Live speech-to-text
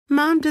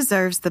Mom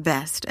deserves the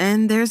best,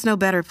 and there's no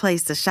better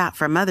place to shop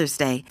for Mother's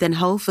Day than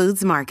Whole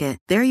Foods Market.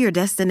 They're your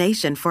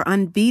destination for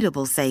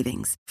unbeatable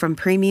savings, from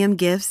premium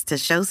gifts to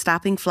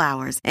show-stopping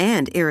flowers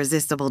and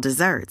irresistible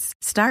desserts.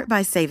 Start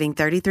by saving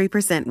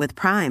 33% with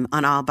Prime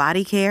on all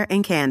body care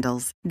and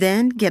candles.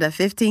 Then get a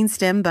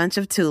 15-stem bunch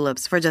of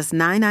tulips for just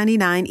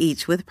 $9.99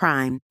 each with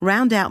Prime.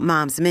 Round out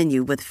Mom's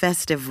menu with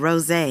festive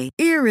rosé,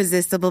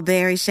 irresistible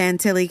berry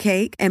chantilly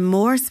cake, and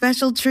more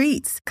special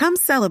treats. Come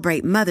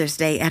celebrate Mother's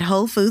Day at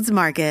Whole Foods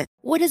Market.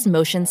 What does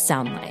motion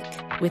sound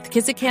like? With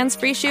Kizikans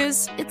free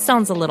shoes, it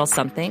sounds a little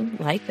something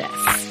like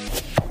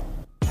this.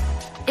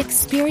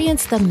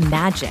 Experience the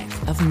magic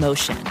of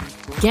motion.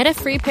 Get a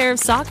free pair of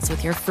socks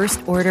with your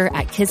first order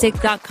at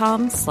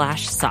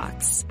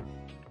kizik.com/socks.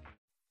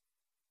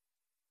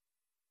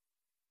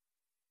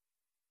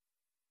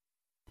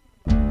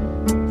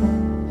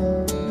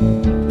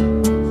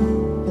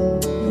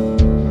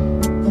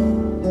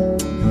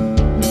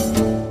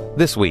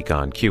 This week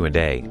on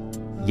Q&A,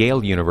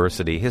 Yale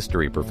University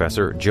history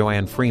professor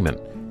Joanne Freeman.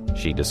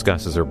 She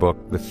discusses her book,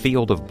 The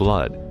Field of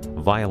Blood,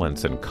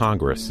 Violence in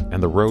Congress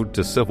and the Road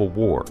to Civil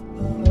War.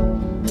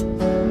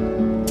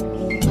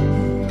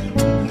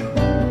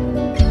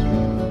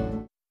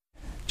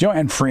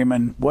 Joanne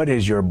Freeman, what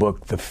is your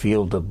book, The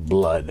Field of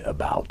Blood,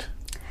 about?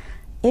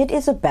 It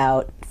is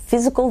about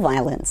physical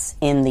violence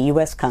in the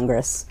U.S.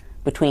 Congress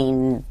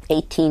between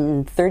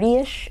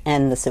 1830-ish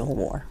and the Civil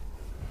War.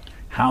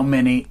 How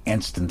many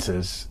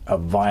instances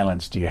of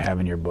violence do you have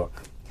in your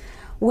book?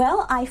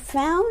 Well, I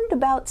found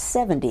about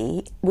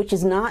 70, which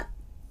is not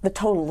the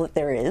total that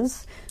there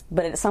is,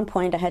 but at some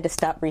point I had to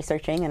stop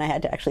researching and I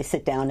had to actually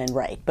sit down and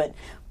write. But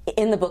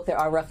in the book there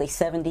are roughly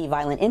 70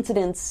 violent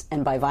incidents,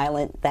 and by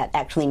violent that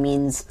actually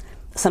means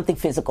something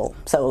physical.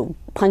 So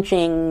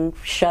punching,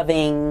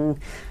 shoving,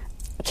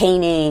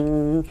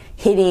 caning,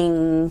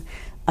 hitting,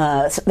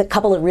 a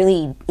couple of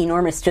really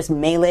enormous just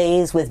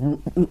melees with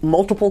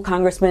multiple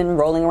congressmen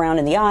rolling around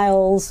in the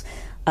aisles.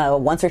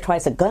 Once or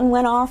twice a gun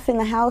went off in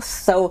the House.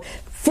 So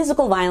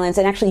physical violence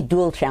and actually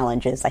dual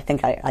challenges. I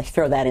think I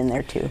throw that in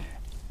there too.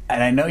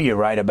 And I know you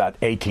write about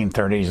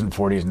 1830s and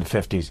 40s and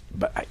 50s,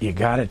 but you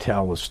got to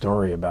tell the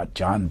story about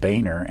John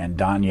Boehner and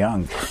Don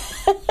Young.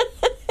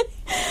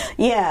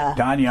 Yeah.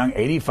 Don Young,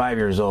 85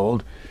 years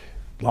old,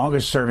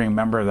 longest serving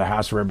member of the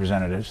House of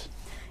Representatives.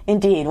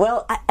 Indeed.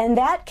 Well, and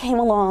that came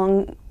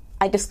along,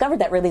 I discovered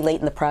that really late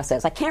in the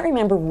process. I can't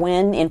remember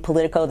when in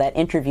Politico that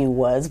interview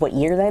was, what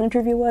year that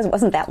interview was. It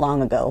wasn't that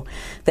long ago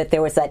that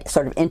there was that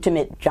sort of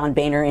intimate John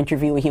Boehner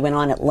interview where he went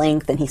on at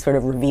length and he sort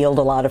of revealed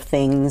a lot of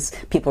things.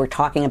 People were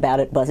talking about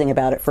it, buzzing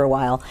about it for a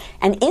while.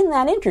 And in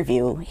that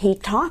interview, he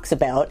talks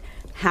about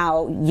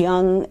how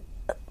Young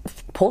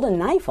pulled a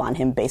knife on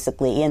him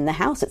basically in the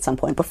House at some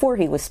point, before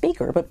he was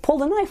Speaker, but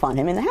pulled a knife on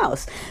him in the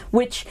House,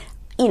 which,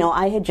 you know,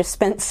 I had just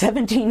spent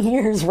 17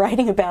 years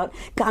writing about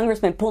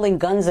congressmen pulling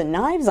guns and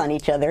knives on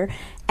each other,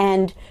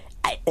 and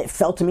it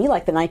felt to me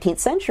like the 19th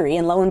century,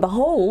 and lo and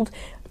behold,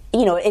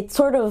 you know, it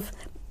sort of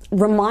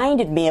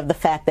reminded me of the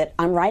fact that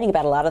I'm writing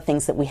about a lot of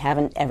things that we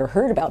haven't ever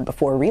heard about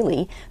before,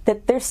 really,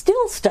 that there's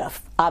still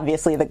stuff,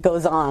 obviously, that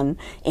goes on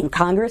in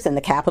Congress and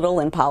the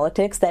Capitol and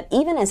politics that,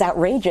 even as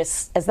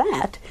outrageous as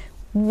that,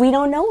 we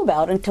don't know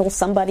about until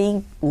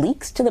somebody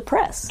leaks to the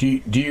press. Do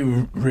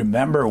you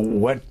remember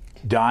what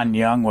Don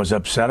Young was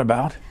upset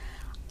about?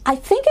 I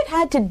think it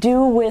had to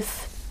do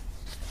with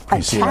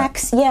a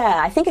tax.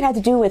 Yeah, I think it had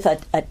to do with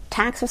a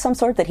tax of some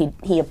sort that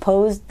he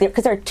opposed.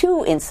 Because there are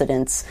two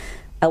incidents.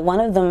 One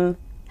of them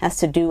has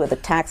to do with a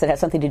tax that has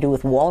something to do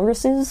with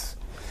walruses.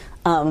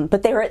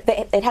 But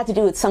it had to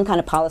do with some kind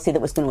of policy that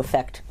was going to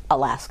affect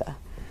Alaska.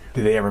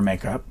 Did they ever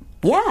make up?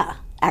 Yeah.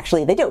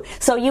 Actually, they do.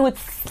 So you would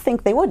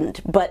think they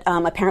wouldn't, but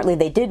apparently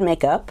they did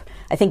make up.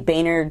 I think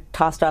Boehner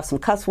tossed off some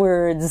cuss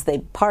words. They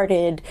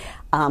parted.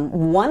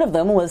 One of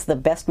them was the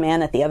best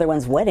man at the other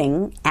one's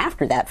wedding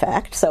after that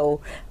fact,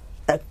 so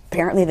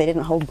apparently they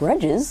didn't hold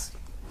grudges.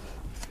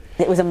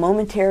 It was a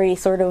momentary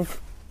sort of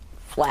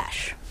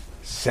flash.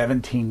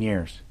 17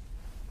 years.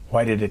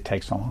 Why did it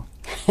take so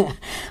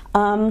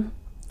long?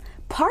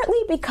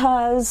 Partly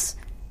because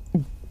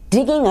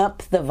digging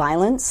up the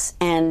violence,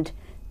 and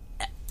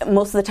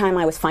most of the time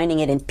I was finding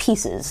it in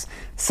pieces.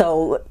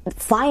 So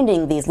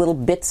finding these little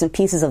bits and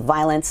pieces of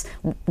violence,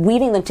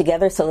 weaving them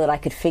together so that I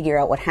could figure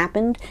out what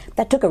happened,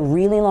 that took a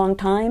really long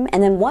time.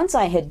 And then once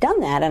I had done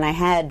that and I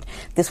had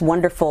this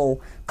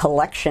wonderful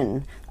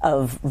collection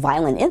of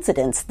violent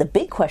incidents, the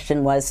big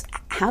question was,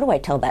 how do I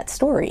tell that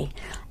story?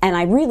 And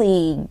I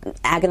really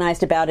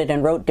agonized about it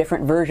and wrote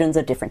different versions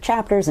of different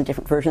chapters and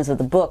different versions of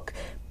the book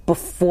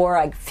before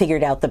I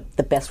figured out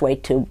the best way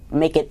to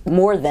make it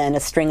more than a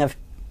string of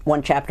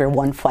one chapter,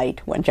 one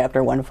fight, one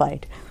chapter, one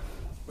fight.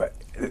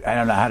 I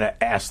don't know how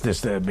to ask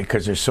this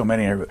because there's so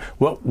many.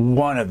 What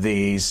one of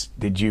these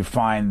did you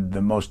find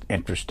the most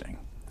interesting?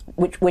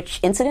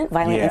 Which incident?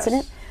 Violent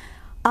incident?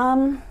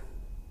 Well,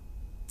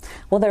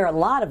 there are a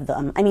lot of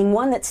them. I mean,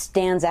 one that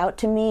stands out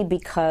to me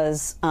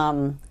because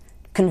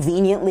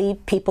Conveniently,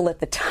 people at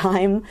the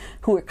time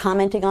who were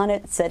commenting on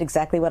it said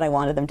exactly what I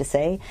wanted them to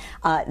say.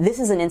 This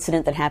is an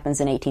incident that happens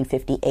in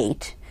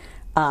 1858.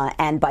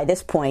 And by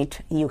this point,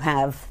 you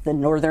have the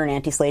Northern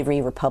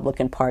Anti-Slavery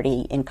Republican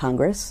Party in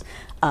Congress.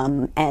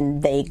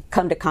 And they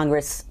come to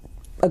Congress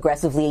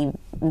aggressively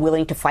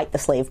willing to fight the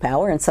slave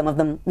power, and some of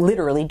them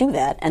literally do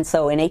that. And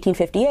so in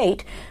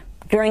 1858,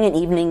 during an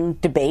evening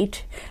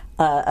debate,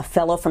 a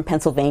fellow from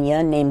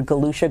Pennsylvania named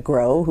Galusha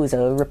Grow, who's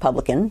a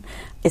Republican,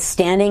 is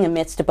standing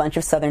amidst a bunch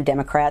of Southern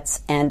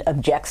Democrats and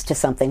objects to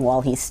something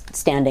while he's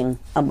standing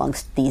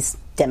amongst these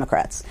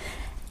Democrats.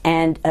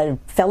 And a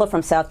fellow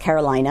from South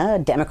Carolina, a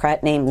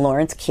Democrat named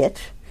Lawrence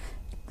Kit,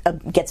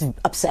 gets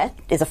upset,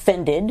 is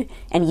offended,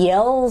 and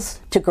yells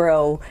to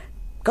Grow,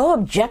 "Go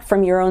object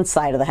from your own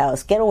side of the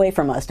house. Get away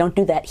from us. Don't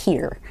do that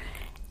here."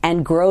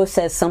 And Grow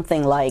says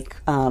something like,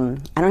 "I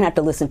don't have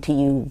to listen to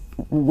you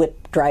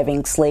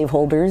whip-driving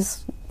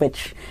slaveholders,"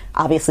 which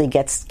obviously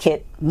gets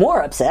Kit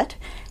more upset.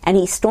 And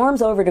he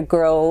storms over to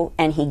Grow,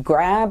 and he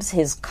grabs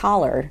his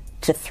collar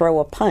to throw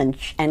a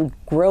punch, and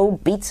Grow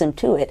beats him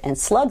to it and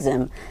slugs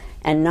him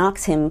and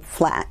knocks him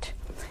flat.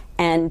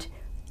 And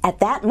at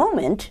that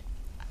moment,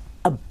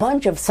 a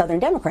bunch of Southern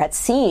Democrats,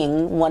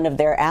 seeing one of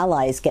their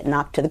allies get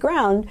knocked to the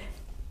ground,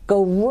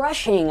 go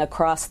rushing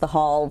across the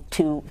hall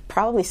to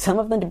probably some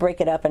of them to break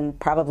it up and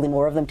probably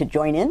more of them to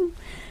join in.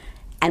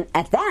 And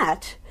at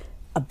that,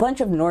 a bunch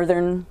of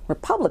Northern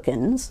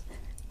Republicans,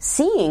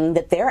 seeing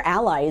that their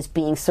ally is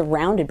being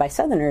surrounded by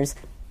Southerners,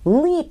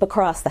 leap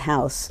across the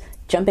House,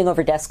 jumping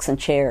over desks and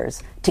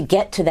chairs to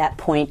get to that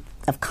point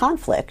of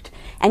conflict.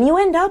 And you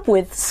end up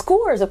with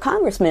scores of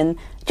congressmen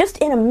just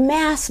in a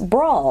mass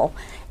brawl.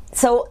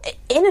 So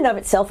in and of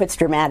itself, it's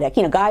dramatic.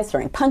 You know, guys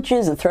throwing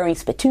punches and throwing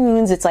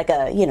spittoons. It's like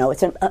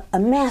it's a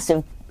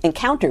massive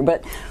encounter.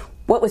 But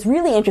what was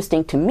really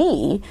interesting to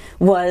me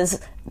was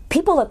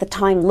people at the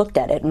time looked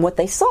at it, and what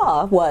they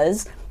saw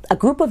was a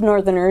group of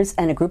Northerners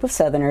and a group of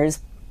Southerners,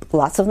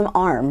 lots of them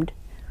armed,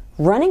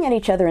 running at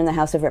each other in the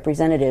House of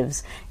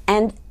Representatives.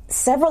 And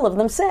several of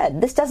them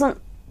said, "This doesn't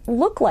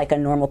look like a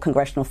normal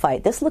congressional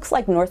fight. This looks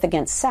like North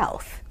against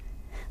South.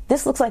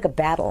 This looks like a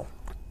battle."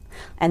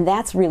 And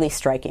that's really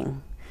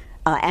striking.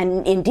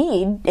 And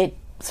indeed, it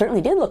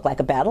certainly did look like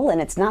a battle, and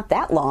it's not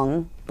that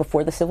long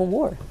before the Civil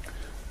War.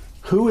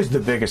 Who is the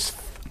biggest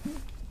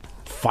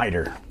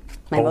fighter?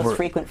 My most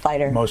frequent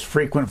fighter. Most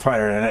frequent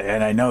fighter,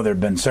 and I know there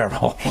have been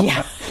several.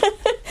 Yeah.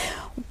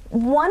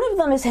 One of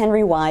them is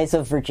Henry Wise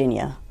of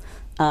Virginia.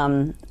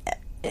 And,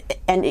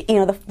 you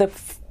know, the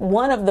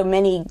one of the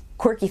many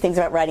quirky things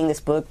about writing this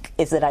book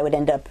is that I would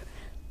end up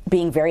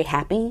being very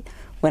happy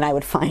when I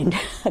would find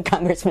a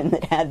congressman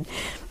that had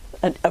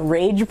a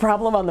rage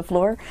problem on the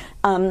floor.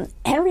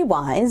 Henry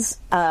Wise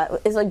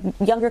is a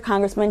younger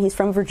congressman. He's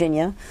from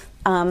Virginia.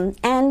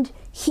 And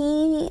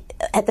he,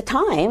 at the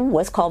time,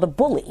 was called a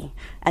bully.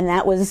 And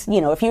that was,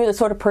 you know, if you were the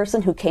sort of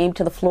person who came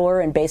to the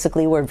floor and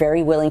basically were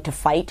very willing to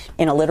fight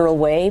in a literal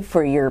way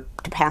to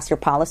pass your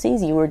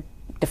policies, you were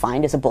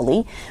defined as a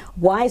bully.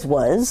 Wise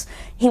was.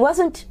 He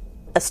wasn't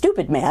a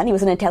stupid man. He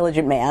was an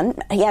intelligent man.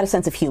 He had a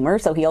sense of humor,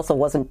 so he also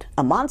wasn't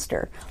a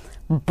monster.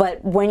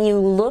 But when you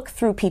look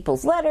through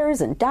people's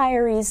letters and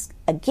diaries,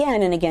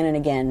 again and again and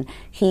again,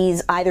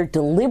 he's either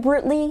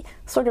deliberately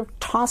sort of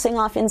tossing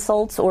off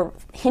insults or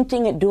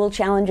hinting at dual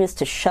challenges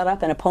to shut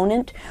up an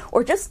opponent,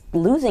 or just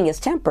losing his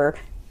temper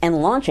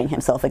and launching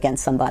himself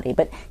against somebody.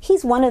 But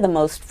he's one of the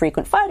most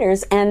frequent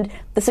fighters, and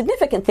the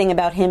significant thing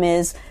about him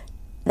is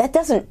that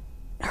doesn't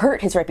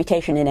hurt his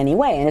reputation in any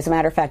way. And as a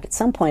matter of fact, at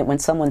some point when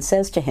someone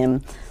says to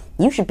him,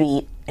 "You should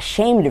be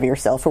ashamed of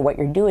yourself for what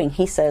you're doing,"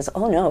 he says,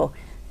 "Oh no,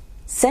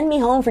 send me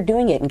home for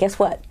doing it, and guess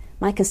what?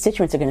 My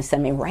constituents are going to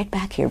send me right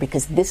back here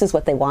because this is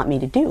what they want me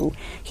to do."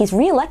 He's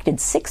reelected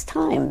 6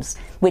 times,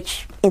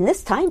 which in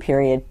this time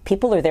period,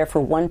 people are there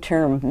for 1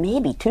 term,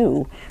 maybe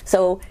 2.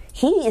 So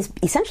he is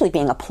essentially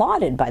being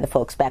applauded by the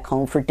folks back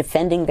home for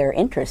defending their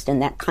interest in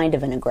that kind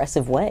of an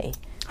aggressive way.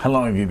 How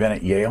long have you been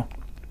at Yale?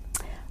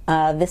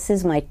 This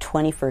is my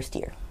 21st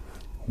year.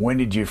 When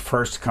did you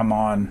first come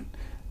on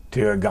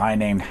to a guy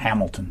named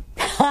Hamilton?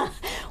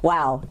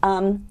 Wow.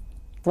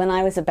 When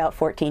I was about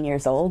 14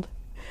 years old,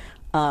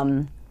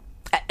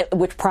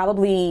 which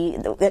probably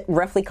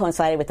roughly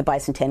coincided with the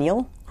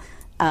bicentennial.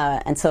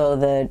 And so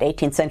the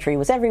 18th century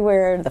was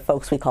everywhere. The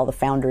folks we call the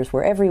founders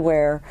were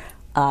everywhere.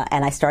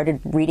 And I started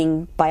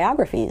reading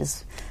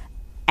biographies.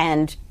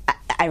 And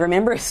I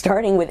remember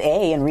starting with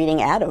A and reading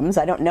Adams.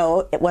 I don't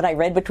know what I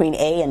read between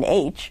A and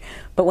H.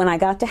 But when I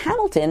got to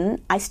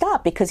Hamilton, I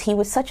stopped because he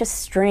was such a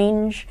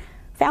strange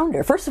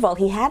founder. First of all,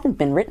 he hadn't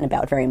been written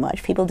about very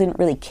much. People didn't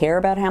really care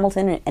about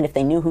Hamilton, and if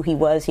they knew who he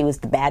was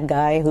the bad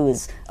guy who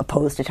was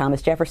opposed to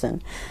Thomas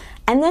Jefferson.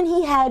 And then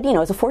he had,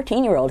 as a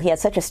 14-year-old, he had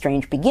such a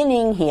strange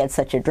beginning, he had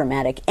such a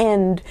dramatic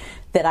end,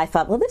 that I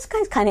thought, well, this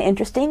guy's kind of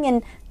interesting,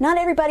 and not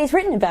everybody's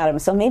written about him,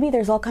 so maybe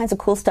there's all kinds of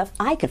cool stuff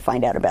I could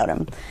find out about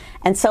him.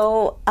 And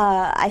so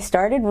I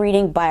started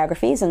reading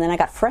biographies, and then I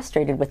got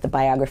frustrated with the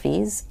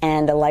biographies,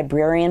 and a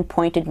librarian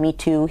pointed me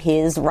to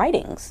his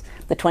writings,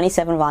 the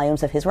 27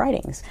 volumes of his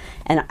writings.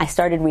 And I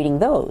started reading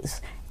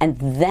those. And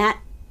that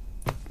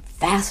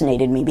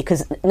fascinated me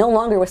because no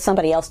longer was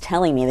somebody else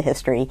telling me the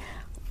history.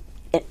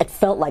 It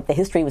felt like the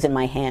history was in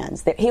my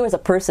hands. Here was a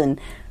person,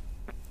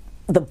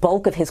 the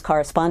bulk of his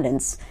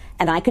correspondence,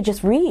 and I could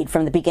just read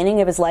from the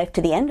beginning of his life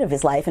to the end of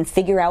his life and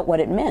figure out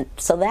what it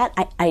meant. So that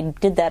I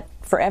did that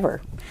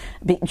forever.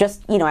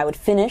 I would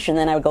finish and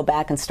then I would go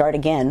back and start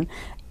again.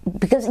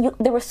 Because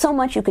there was so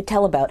much you could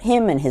tell about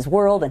him and his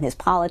world and his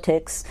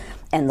politics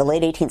and the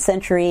late 18th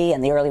century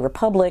and the early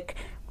republic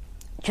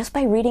just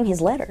by reading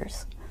his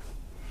letters.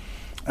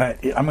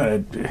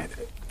 Anybody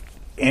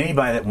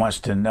that wants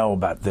to know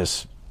about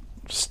this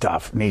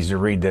stuff needs to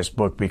read this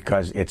book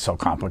because it's so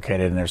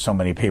complicated and there's so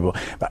many people.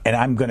 And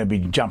I'm going to be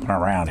jumping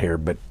around here,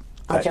 but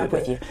I'll jump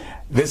with you.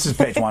 This is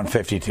page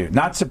 152.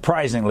 Not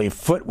surprisingly,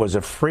 Foote was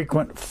a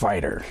frequent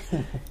fighter.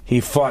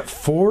 He fought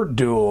 4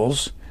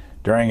 duels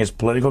during his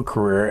political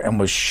career and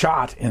was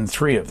shot in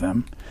 3 of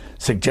them,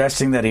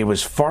 suggesting that he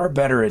was far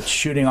better at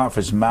shooting off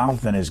his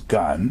mouth than his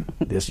gun.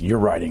 You're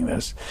writing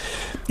this.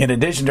 In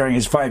addition, during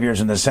his 5 years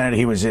in the Senate,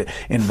 he was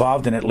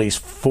involved in at least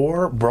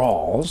 4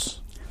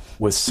 brawls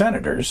with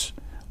senators,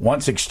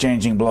 once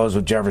exchanging blows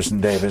with Jefferson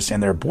Davis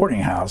in their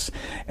boarding house,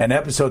 an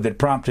episode that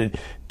prompted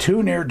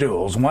 2 near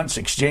duels, once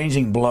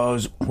exchanging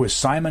blows with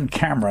Simon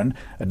Cameron,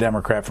 a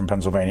Democrat from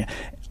Pennsylvania,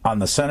 on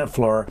the Senate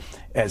floor.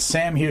 As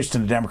Sam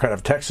Houston, a Democrat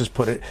of Texas,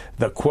 put it,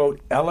 the,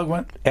 quote,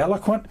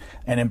 eloquent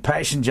and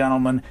impassioned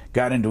gentlemen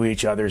got into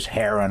each other's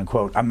hair,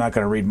 unquote. I'm not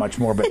going to read much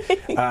more, but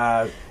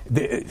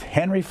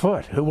Henry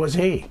Foote, who was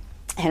he?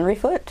 Henry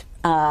Foote.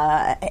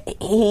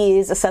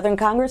 He's a Southern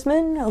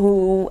congressman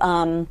who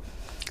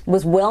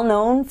was well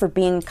known for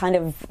being kind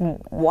of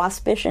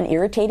waspish and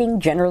irritating,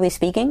 generally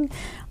speaking,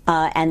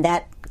 and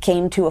that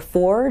came to a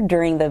fore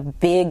during the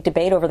big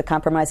debate over the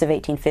Compromise of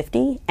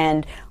 1850.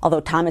 And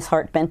although Thomas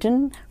Hart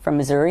Benton from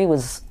Missouri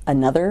was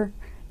another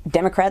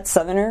Democrat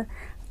Southerner,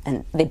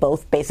 and they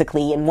both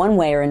basically, in one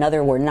way or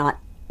another, were not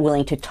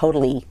willing to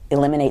totally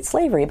eliminate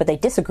slavery, but they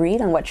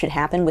disagreed on what should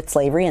happen with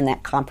slavery and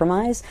that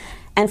compromise.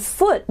 And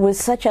Foote was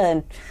such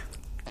an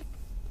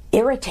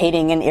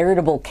irritating and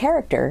irritable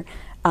character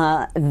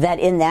that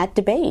in that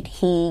debate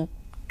he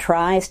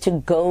tries to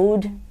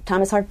goad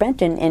Thomas Hart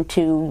Benton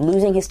into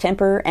losing his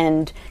temper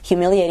and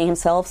humiliating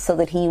himself so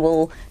that he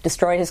will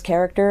destroy his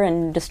character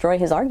and destroy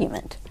his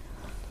argument.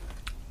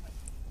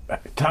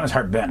 Thomas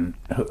Hart Benton,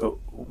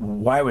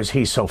 why was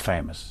he so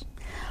famous?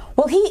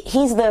 Well,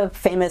 he's the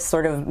famous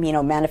sort of,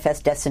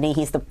 manifest destiny.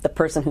 He's the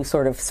person who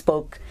sort of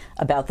spoke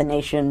about the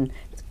nation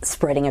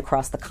spreading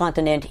across the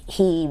continent.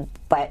 He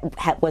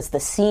was the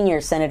senior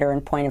senator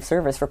in point of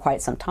service for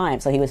quite some time,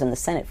 so he was in the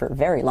Senate for a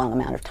very long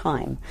amount of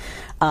time.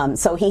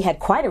 So he had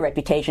quite a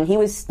reputation. He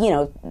was,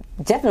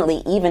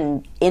 definitely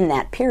even in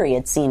that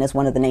period seen as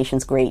one of the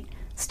nation's great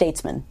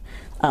statesmen.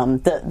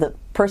 The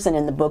person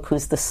in the book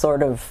who's the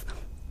sort of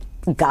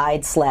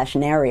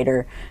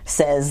guide/narrator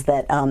says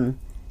that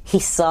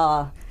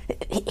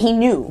he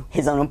knew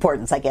his own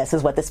importance, I guess,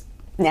 is what this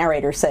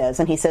narrator says.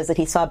 And he says that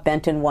he saw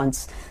Benton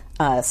once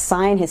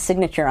sign his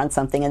signature on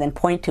something and then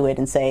point to it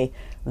and say,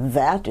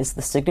 "That is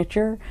the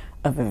signature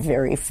of a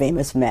very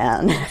famous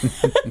man."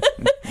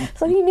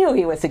 So he knew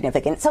he was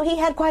significant. So he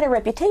had quite a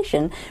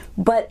reputation,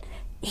 but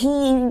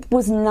he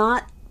was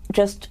not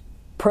just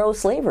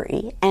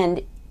pro-slavery.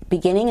 And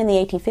beginning in the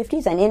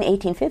 1850s and in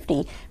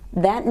 1850,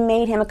 that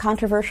made him a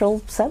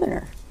controversial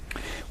Southerner.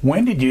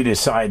 When did you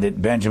decide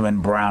that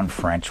Benjamin Brown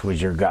French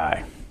was your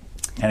guy?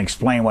 And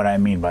explain what I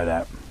mean by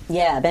that.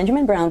 Yeah,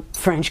 Benjamin Brown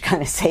French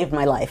kind of saved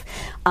my life.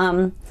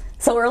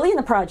 So early in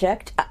the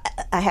project,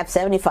 I have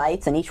 70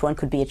 fights, and each one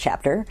could be a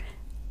chapter,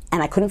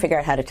 and I couldn't figure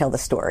out how to tell the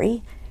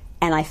story.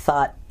 And I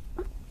thought,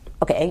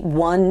 okay,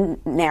 one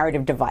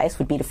narrative device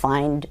would be to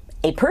find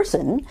a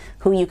person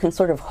who you can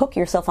sort of hook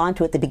yourself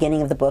onto at the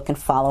beginning of the book and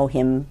follow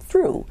him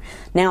through.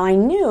 Now, I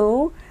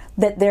knew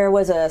that there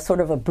was a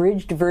sort of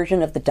abridged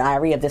version of the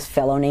diary of this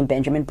fellow named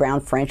Benjamin Brown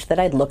French that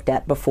I'd looked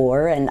at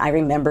before, and I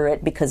remember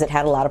it because it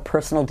had a lot of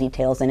personal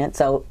details in it,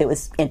 so it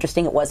was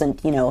interesting. It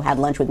wasn't, had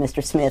lunch with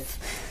Mr. Smith,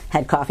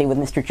 had coffee with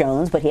Mr.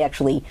 Jones, but he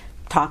actually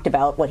talked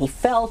about what he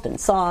felt and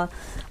saw.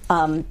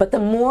 But the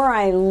more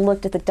I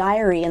looked at the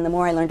diary and the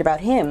more I learned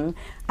about him,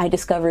 I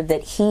discovered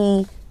that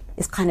he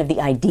is kind of the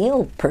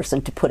ideal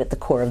person to put at the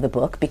core of the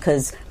book,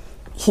 because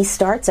he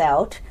starts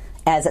out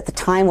as, at the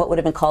time, what would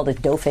have been called a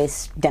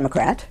dough-faced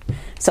Democrat.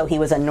 So he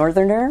was a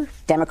Northerner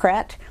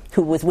Democrat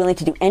who was willing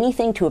to do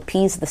anything to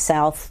appease the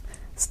South,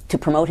 to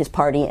promote his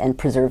party and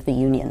preserve the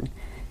Union.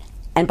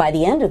 And by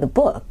the end of the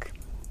book,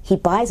 he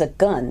buys a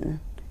gun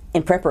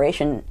in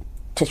preparation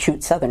to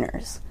shoot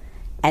Southerners.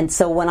 And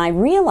so when I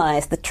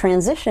realized the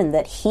transition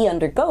that he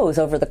undergoes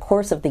over the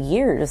course of the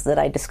years that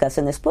I discuss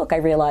in this book, I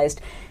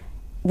realized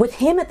with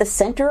him at the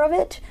center of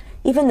it,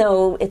 even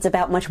though it's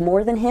about much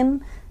more than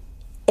him,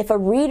 if a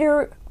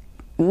reader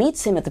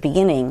meets him at the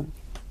beginning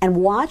and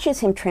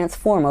watches him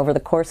transform over the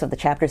course of the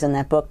chapters in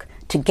that book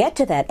to get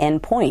to that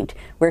end point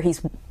where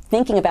he's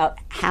thinking about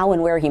how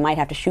and where he might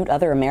have to shoot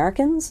other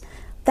Americans,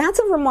 that's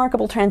a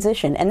remarkable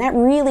transition. And that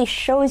really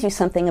shows you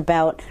something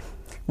about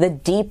the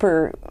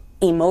deeper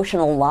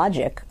emotional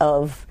logic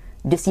of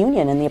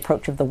disunion and the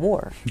approach of the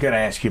war. Got to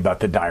ask you about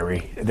the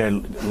diary. There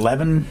are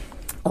 11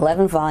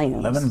 volumes.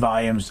 11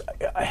 volumes,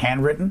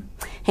 handwritten?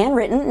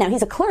 Handwritten. Now,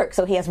 he's a clerk,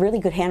 so he has really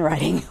good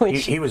handwriting.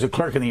 He was a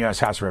clerk in the U.S.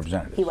 House of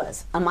Representatives. He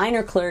was. A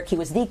minor clerk. He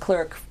was the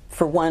clerk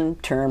for one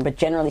term, but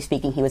generally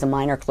speaking, he was a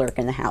minor clerk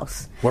in the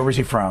House. Where was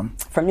he from?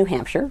 From New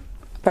Hampshire.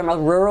 From a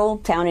rural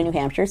town in New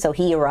Hampshire. So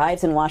he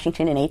arrives in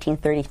Washington in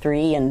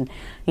 1833, and,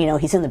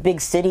 he's in the big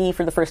city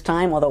for the first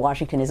time, although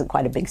Washington isn't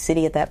quite a big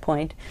city at that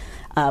point.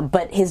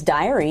 But his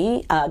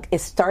diary, it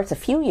starts a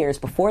few years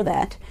before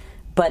that,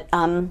 but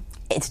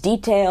it's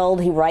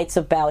detailed. He writes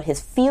about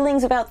his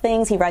feelings about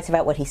things. He writes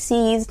about what he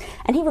sees.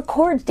 And he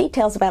records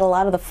details about a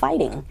lot of the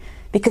fighting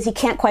because he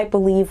can't quite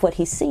believe what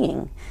he's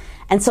seeing.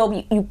 And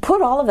so you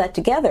put all of that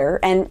together,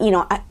 and,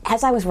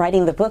 as I was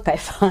writing the book, I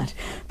thought,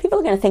 people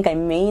are going to think I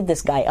made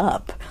this guy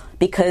up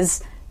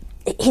because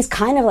he's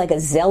kind of like a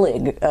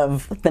Zelig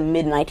of the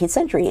mid-19th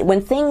century. When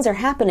things are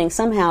happening,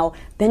 somehow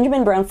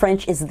Benjamin Brown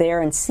French is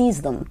there and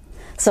sees them.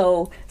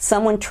 So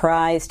someone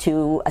tries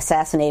to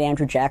assassinate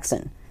Andrew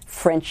Jackson.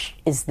 French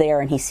is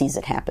there and he sees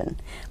it happen.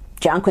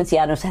 John Quincy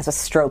Adams has a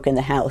stroke in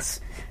the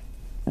House.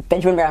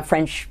 Benjamin Brown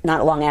French,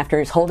 not long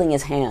after, is holding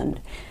his hand.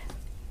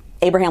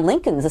 Abraham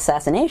Lincoln's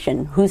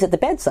assassination, who's at the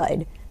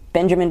bedside?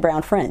 Benjamin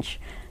Brown French.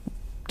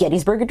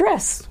 Gettysburg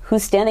Address,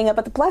 who's standing up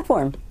at the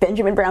platform?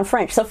 Benjamin Brown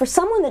French. So for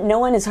someone that no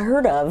one has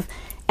heard of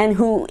and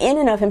who in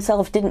and of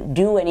himself didn't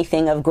do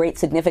anything of great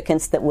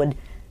significance that would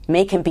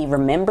make him be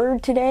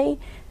remembered today,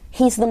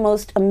 he's the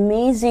most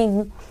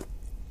amazing,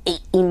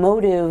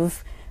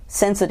 emotive,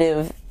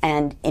 sensitive,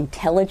 and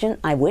intelligent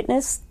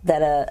eyewitness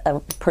that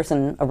a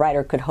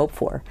writer could hope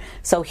for.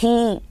 So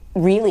he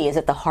really is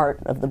at the heart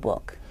of the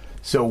book.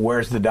 So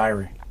where's the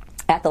diary?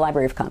 At the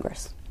Library of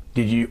Congress.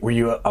 Were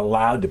you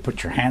allowed to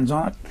put your hands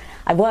on it?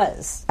 I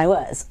was.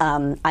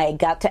 I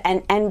got to,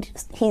 and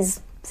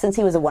since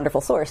he was a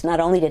wonderful source, not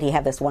only did he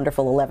have this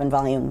wonderful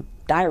 11-volume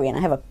diary, and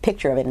I have a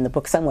picture of it in the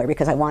book somewhere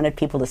because I wanted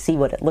people to see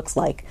what it looks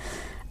like,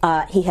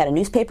 he had a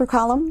newspaper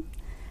column,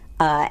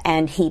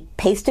 and he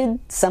pasted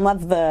some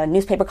of the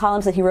newspaper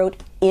columns that he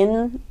wrote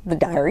in the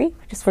diary,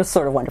 which was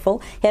sort of wonderful.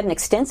 He had an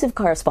extensive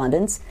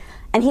correspondence,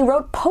 and he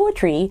wrote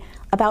poetry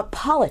about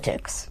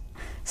politics.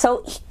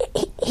 So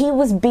he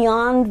was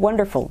beyond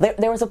wonderful.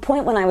 There was a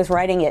point when I was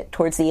writing it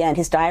towards the end.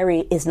 His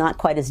diary is not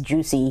quite as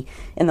juicy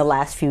in the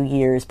last few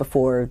years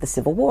before the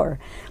Civil War.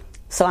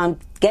 So I'm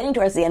getting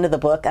towards the end of the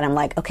book, and I'm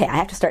like, okay, I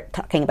have to start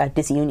talking about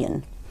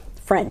disunion.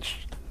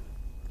 French.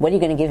 What are you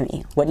going to give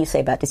me? What do you say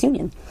about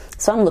disunion?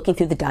 So I'm looking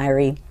through the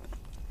diary,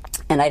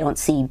 and I don't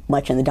see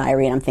much in the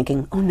diary, and I'm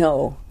thinking, oh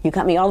no, you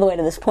got me all the way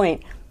to this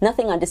point.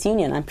 Nothing on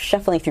disunion. I'm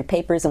shuffling through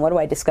papers, and what do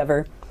I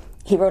discover?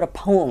 He wrote a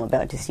poem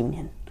about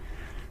disunion.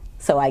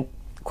 So I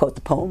quote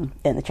the poem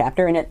in the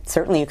chapter, and it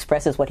certainly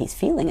expresses what he's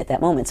feeling at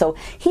that moment. So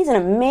he's an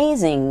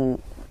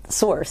amazing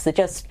source that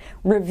just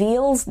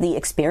reveals the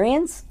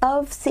experience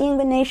of seeing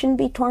the nation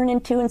be torn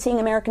in two and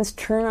seeing Americans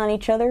turn on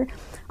each other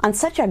on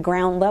such a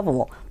ground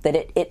level that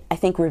it I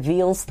think,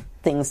 reveals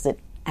things that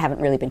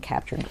haven't really been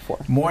captured before.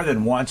 More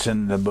than once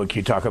in the book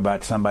you talk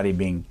about somebody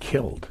being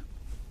killed.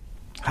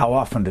 How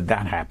often did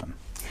that happen?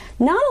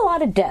 Not a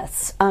lot of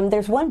deaths.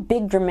 There's one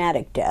big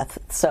dramatic death.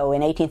 So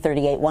in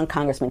 1838, one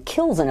congressman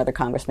kills another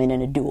congressman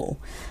in a duel.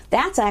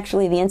 That's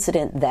actually the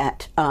incident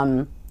that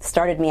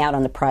started me out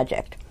on the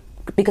project.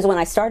 Because when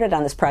I started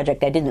on this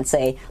project, I didn't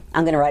say,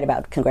 I'm going to write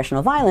about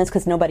congressional violence,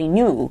 because nobody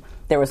knew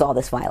there was all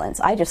this violence.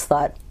 I just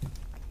thought,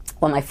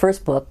 well, my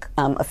first book,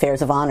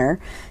 Affairs of Honor,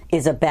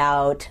 is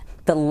about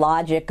the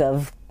logic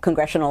of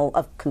national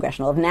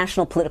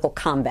political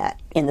combat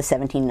in the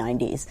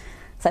 1790s.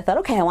 So I thought,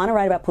 okay, I want to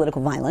write about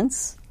political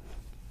violence.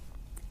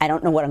 I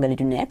don't know what I'm going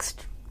to do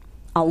next.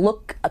 I'll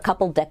look a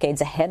couple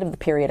decades ahead of the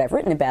period I've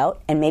written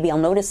about, and maybe I'll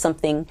notice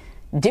something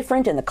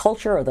different in the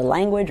culture or the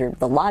language or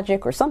the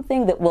logic or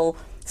something that will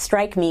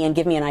strike me and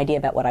give me an idea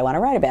about what I want to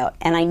write about.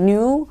 And I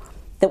knew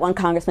that one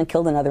congressman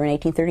killed another in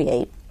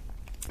 1838,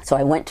 so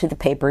I went to the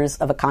papers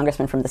of a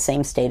congressman from the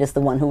same state as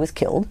the one who was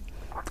killed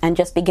and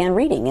just began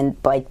reading.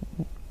 And by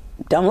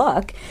dumb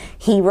luck,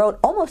 he wrote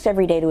almost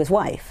every day to his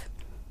wife,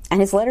 and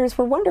his letters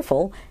were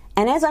wonderful.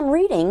 And as I'm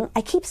reading,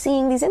 I keep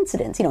seeing these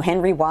incidents.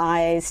 Henry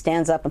Wise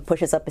stands up and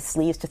pushes up his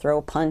sleeves to throw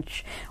a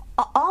punch.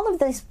 All of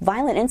these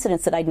violent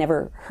incidents that I'd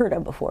never heard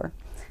of before.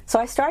 So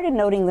I started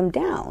noting them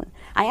down.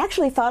 I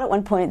actually thought at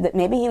one point that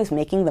maybe he was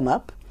making them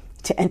up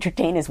to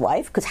entertain his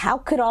wife, because how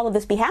could all of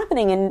this be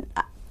happening? And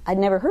I'd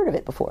never heard of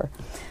it before.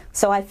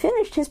 So I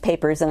finished his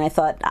papers, and I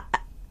thought,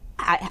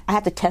 I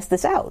have to test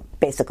this out,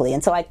 basically.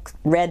 And so I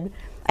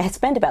had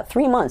spent about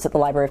 3 months at the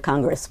Library of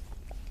Congress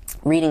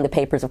reading the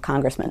papers of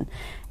congressmen.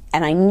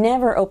 And I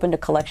never opened a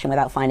collection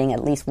without finding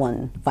at least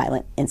one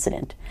violent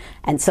incident.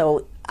 And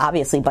so,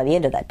 obviously, by the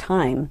end of that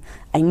time,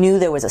 I knew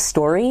there was a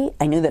story.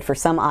 I knew that for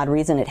some odd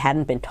reason it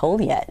hadn't been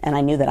told yet. And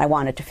I knew that I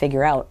wanted to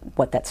figure out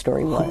what that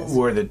story was.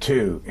 Who were the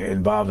two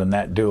involved in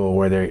that duel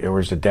where there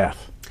was a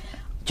death?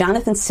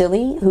 Jonathan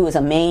Silly, who was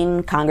a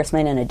Maine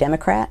congressman and a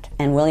Democrat,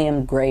 and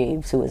William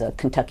Graves, who was a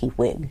Kentucky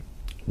Whig.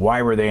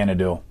 Why were they in a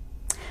duel?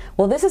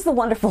 Well, this is the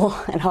wonderful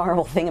and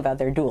horrible thing about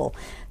their duel.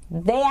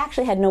 They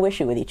actually had no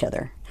issue with each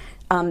other.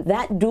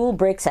 That duel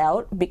breaks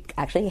out,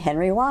 actually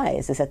Henry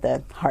Wise is at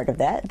the heart of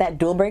that. That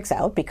duel breaks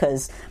out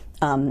because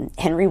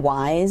Henry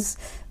Wise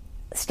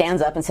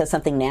stands up and says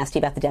something nasty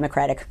about the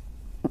Democratic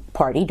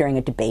Party during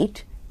a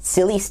debate.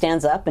 Silly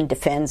stands up and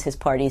defends his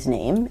party's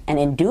name, and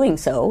in doing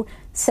so,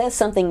 says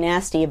something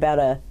nasty about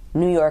a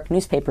New York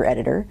newspaper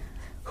editor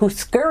who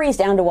scurries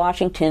down to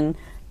Washington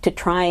to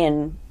try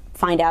and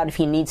find out if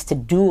he needs to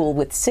duel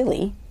with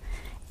Silly,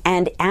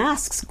 and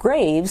asks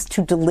Graves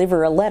to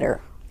deliver a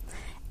letter.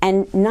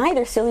 And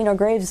neither Silly nor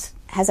Graves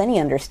has any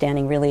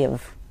understanding, really,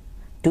 of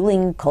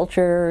dueling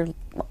culture,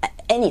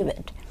 any of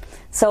it.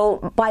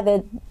 So by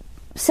the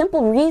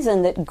simple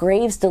reason that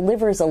Graves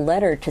delivers a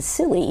letter to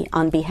Silly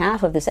on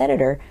behalf of this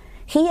editor,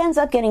 he ends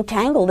up getting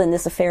tangled in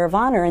this affair of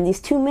honor, and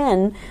these two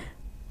men,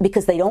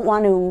 because they don't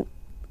want to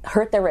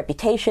hurt their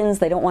reputations,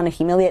 they don't want to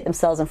humiliate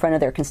themselves in front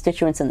of their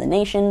constituents in the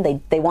nation,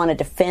 they want to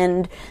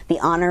defend the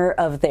honor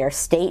of their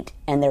state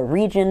and their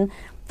region,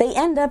 they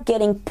end up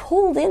getting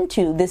pulled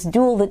into this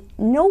duel that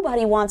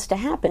nobody wants to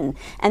happen.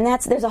 And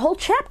there's a whole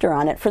chapter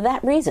on it for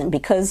that reason,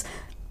 because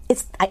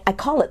I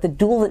call it the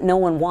duel that no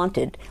one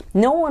wanted.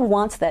 No one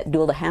wants that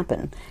duel to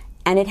happen.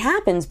 And it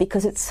happens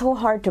because it's so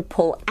hard to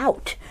pull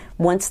out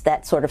once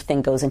that sort of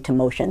thing goes into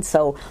motion.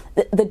 So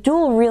the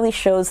duel really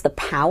shows the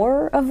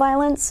power of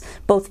violence,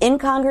 both in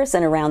Congress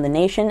and around the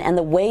nation, and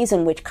the ways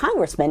in which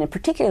congressmen, and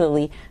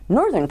particularly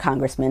Northern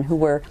congressmen, who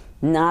were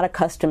not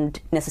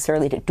accustomed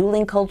necessarily to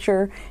dueling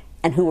culture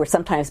and who were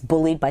sometimes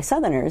bullied by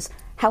Southerners,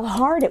 how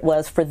hard it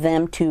was for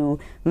them to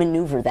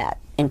maneuver that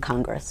in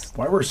Congress.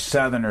 Why were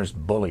Southerners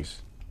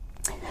bullies?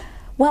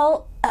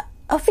 Well,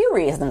 a few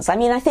reasons. I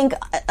mean, I think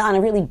on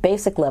a really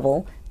basic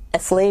level, a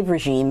slave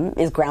regime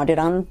is grounded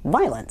on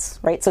violence,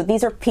 right? So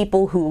these are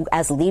people who,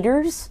 as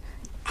leaders,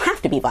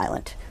 have to be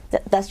violent.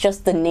 That's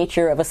just the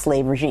nature of a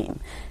slave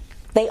regime.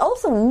 They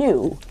also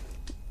knew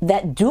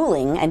that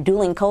dueling and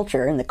dueling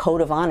culture and the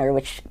code of honor,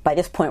 which by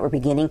this point were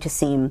beginning to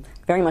seem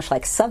very much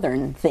like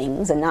Southern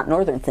things and not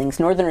Northern things,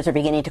 Northerners are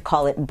beginning to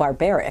call it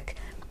barbaric.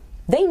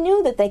 They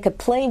knew that they could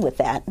play with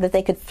that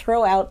they could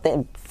throw out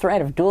the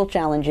threat of duel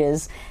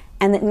challenges,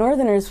 and that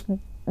Northerners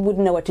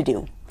wouldn't know what to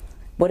do.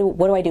 What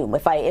do I do?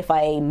 If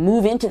I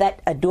move into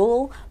a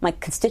duel, my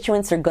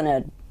constituents are going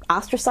to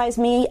ostracize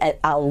me.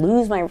 I'll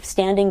lose my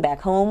standing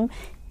back home.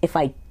 If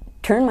I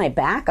turn my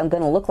back, I'm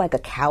going to look like a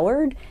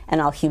coward,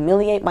 and I'll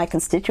humiliate my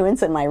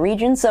constituents in my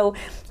region. So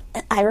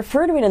I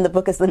refer to it in the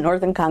book as the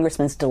Northern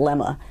Congressman's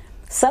dilemma.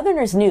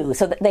 Southerners knew,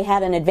 so that they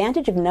had an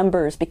advantage of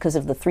numbers because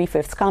of the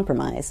 3/5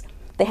 compromise.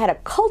 They had a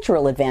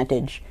cultural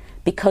advantage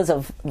because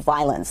of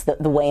violence,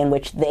 the way in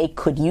which they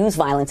could use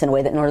violence in a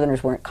way that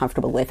Northerners weren't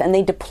comfortable with. And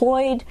they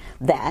deployed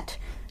that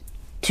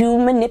to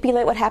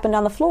manipulate what happened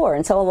on the floor.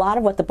 And so a lot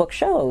of what the book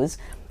shows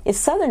is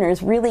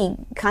Southerners really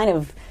kind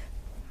of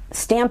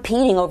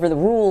stampeding over the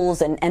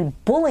rules and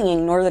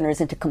bullying Northerners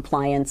into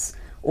compliance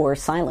or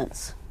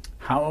silence.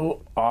 How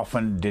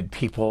often did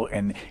people,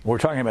 and we're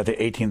talking about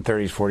the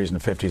 1830s, 40s, and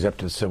 50s up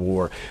to the Civil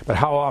War, but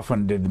how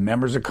often did the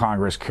members of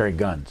Congress carry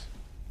guns?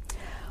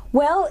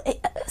 Well,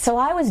 so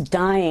I was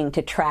dying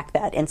to track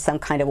that in some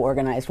kind of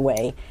organized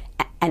way,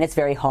 and it's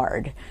very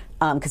hard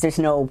because there's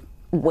no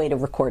way to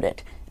record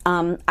it.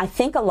 I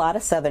think a lot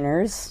of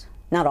Southerners,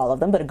 not all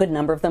of them, but a good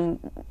number of them,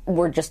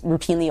 were just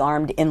routinely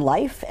armed in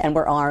life and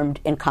were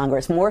armed in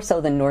Congress, more so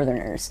than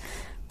Northerners.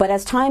 But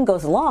as time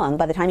goes along,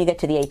 by the time you get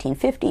to the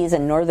 1850s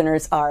and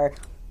Northerners are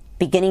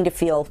beginning to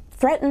feel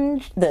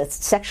threatened, the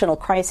sectional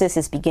crisis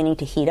is beginning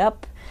to heat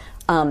up,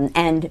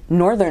 and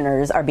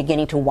Northerners are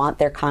beginning to want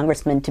their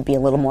congressmen to be a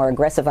little more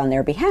aggressive on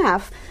their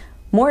behalf,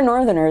 more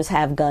Northerners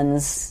have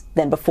guns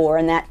than before,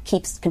 and that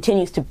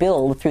continues to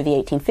build through the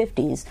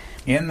 1850s.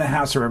 In the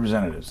House of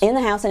Representatives? In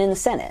the House and in the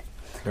Senate.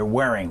 They're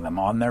wearing them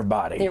on their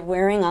body. They're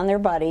wearing on their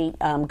body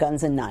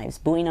guns and knives,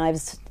 Bowie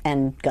knives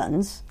and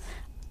guns.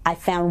 I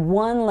found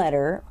one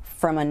letter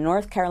from a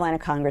North Carolina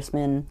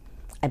congressman,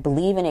 I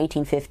believe in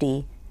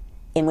 1850,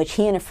 in which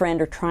he and a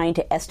friend are trying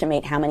to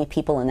estimate how many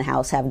people in the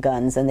House have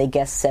guns, and they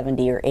guess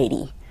 70 or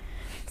 80.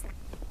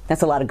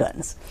 That's a lot of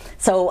guns.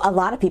 So a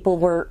lot of people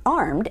were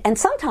armed, and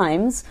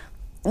sometimes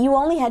you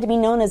only had to be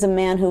known as a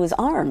man who was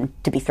armed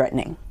to be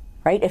threatening,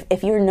 right?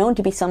 If you're known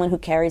to be someone who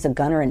carries a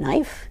gun or a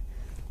knife,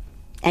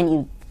 and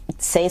you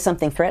say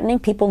something threatening,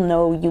 people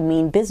know you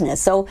mean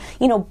business. So,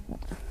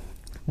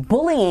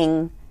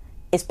 bullying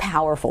is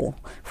powerful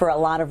for a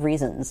lot of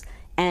reasons,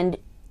 and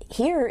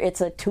here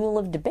it's a tool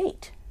of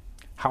debate.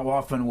 How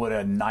often would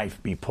a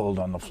knife be pulled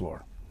on the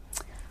floor?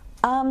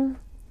 Again,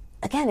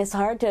 it's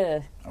hard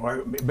to...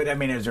 But I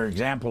mean, is there an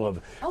example of...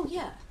 Oh,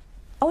 yeah.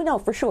 Oh, no,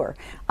 for sure.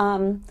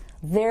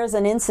 There's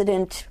an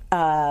incident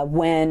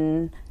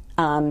when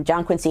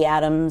John Quincy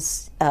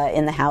Adams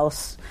in the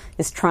House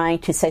is trying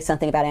to say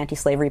something about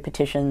anti-slavery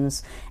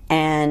petitions,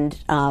 and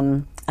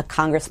a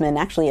congressman,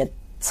 actually a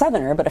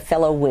Southerner, but a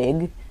fellow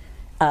Whig,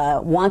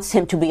 wants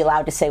him to be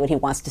allowed to say what he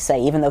wants to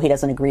say, even though he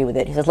doesn't agree with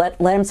it. He says, let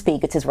him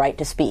speak, it's his right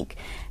to speak.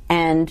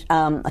 And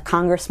a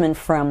congressman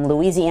from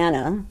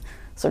Louisiana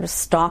sort of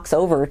stalks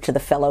over to the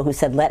fellow who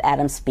said, "Let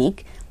Adam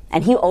speak."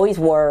 And he always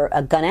wore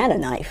a gun and a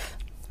knife.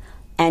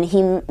 And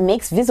he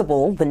makes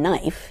visible the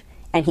knife,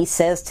 and he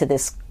says to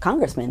this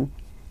congressman,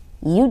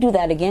 "You do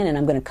that again, and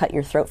I'm going to cut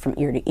your throat from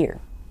ear to ear."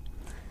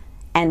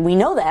 And we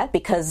know that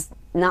because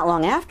not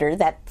long after,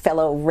 that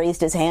fellow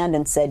raised his hand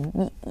and said,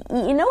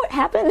 "You know what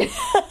happened?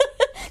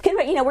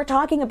 We're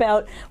talking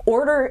about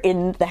order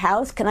in the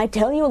House. Can I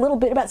tell you a little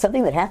bit about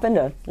something that happened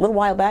a little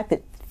while back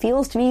that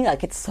feels to me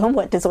like it's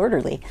somewhat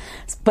disorderly?"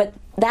 But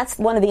that's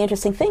one of the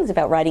interesting things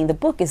about writing the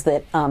book, is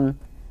that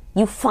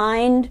you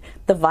find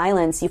the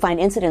violence, you find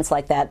incidents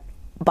like that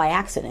by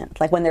accident,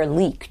 like when they're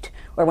leaked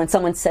or when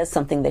someone says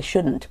something they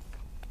shouldn't.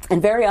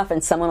 And very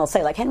often someone will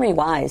say, like Henry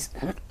Wise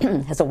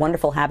has a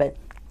wonderful habit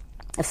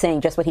of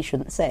saying just what he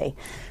shouldn't say.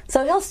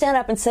 So he'll stand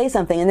up and say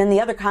something, and then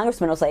the other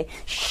congressman will say,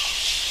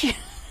 "Shh."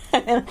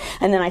 And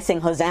then I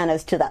sing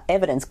hosannas to the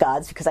evidence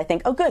gods, because I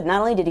think, oh good, not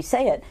only did he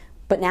say it,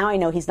 but now I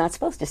know he's not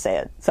supposed to say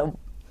it. So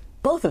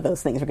both of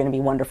those things are going to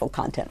be wonderful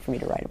content for me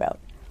to write about.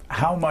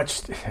 How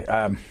much,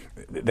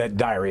 that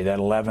diary, that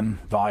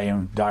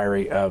 11-volume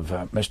diary of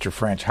Mr.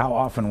 French, how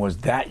often was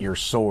that your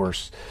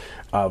source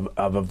of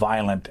a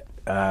violent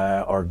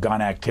or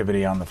gun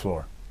activity on the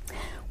floor?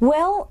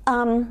 Well,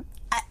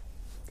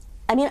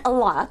 I mean, a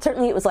lot.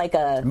 Certainly it was like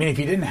a... I mean, if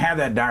you didn't have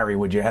that diary,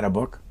 would you have had a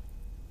book?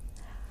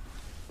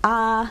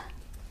 I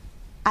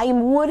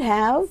would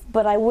have,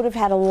 but I would have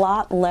had a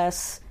lot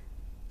less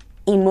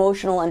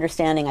emotional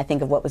understanding, I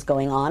think, of what was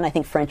going on. I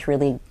think French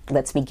really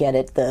lets me get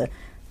at the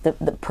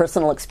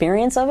personal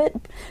experience of it.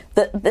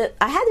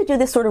 I had to do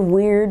this sort of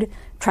weird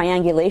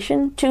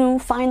triangulation to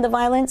find the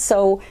violence,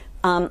 so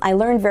I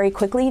learned very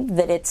quickly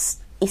that it's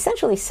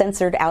essentially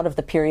censored out of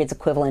the period's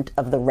equivalent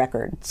of the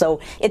record. So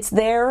it's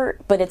there,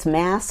 but it's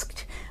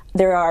masked.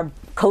 There are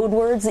code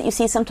words that you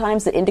see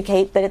sometimes that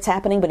indicate that it's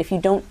happening, but if you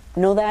don't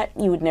know that,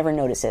 you would never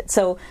notice it.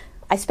 So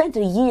I spent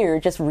a year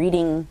just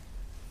reading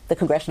the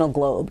Congressional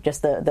Globe,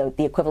 just the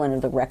equivalent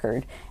of the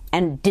record,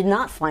 and did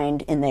not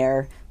find in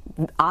there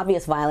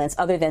obvious violence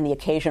other than the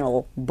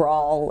occasional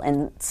brawl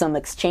and some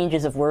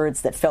exchanges of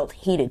words that felt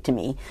heated to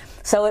me.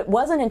 So it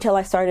wasn't until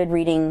I started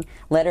reading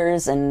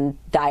letters and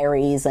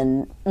diaries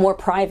and more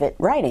private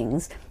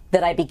writings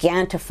that I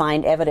began to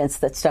find evidence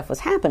that stuff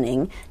was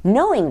happening.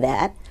 Knowing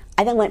that,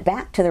 I then went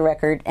back to the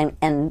record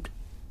and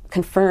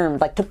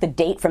confirmed, like took the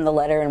date from the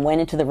letter and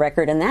went into the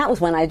record, and that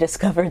was when I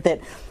discovered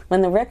that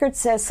when the record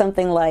says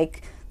something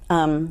like,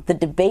 the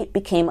debate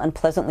became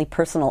unpleasantly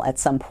personal at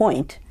some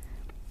point,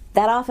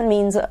 that often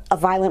means a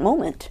violent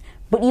moment.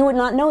 But you would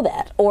not know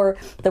that. Or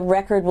the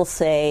record will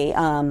say,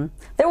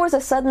 there was a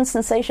sudden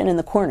sensation in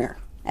the corner,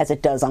 as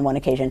it does on one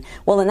occasion.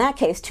 Well, in that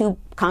case, two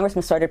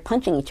congressmen started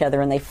punching each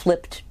other and they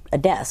flipped a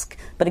desk.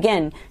 But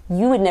again,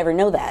 you would never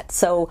know that.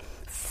 So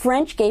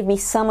French gave me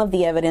some of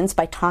the evidence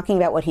by talking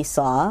about what he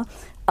saw.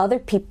 Other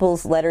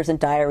people's letters and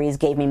diaries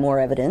gave me more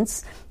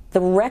evidence.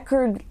 The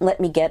record let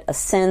me get a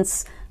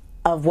sense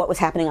of what was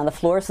happening on the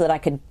floor so that I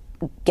could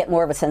get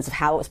more of a sense of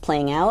how it was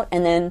playing out.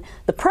 And then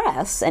the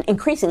press, and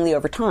increasingly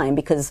over time,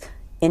 because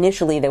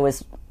initially there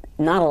was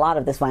not a lot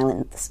of this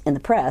violence in the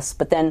press,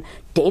 but then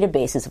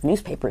databases of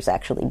newspapers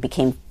actually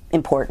became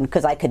important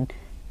because I could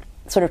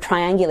sort of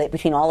triangulate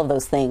between all of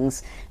those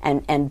things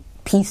and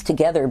piece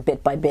together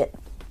bit by bit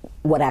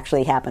what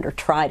actually happened, or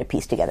try to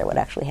piece together what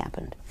actually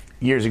happened.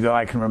 Years ago,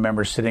 I can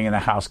remember sitting in the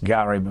House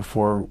gallery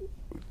before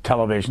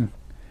television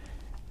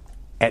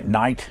at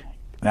night,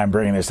 and I'm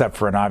bringing this up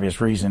for an obvious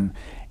reason,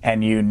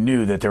 and you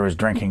knew that there was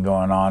drinking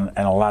going on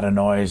and a lot of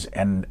noise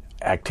and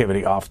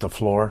activity off the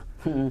floor.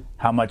 Mm-hmm.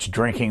 How much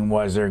drinking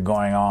was there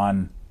going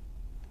on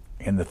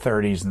in the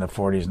 30s and the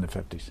 40s and the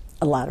 50s?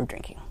 A lot of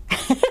drinking.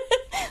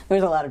 There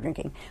was a lot of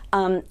drinking.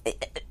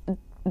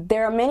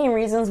 There are many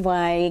reasons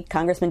why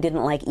congressmen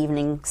didn't like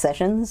evening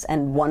sessions,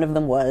 and one of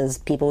them was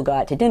people would go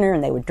out to dinner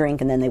and they would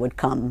drink and then they would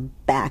come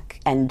back,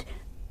 and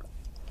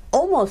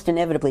almost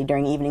inevitably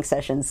during evening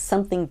sessions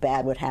something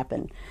bad would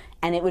happen.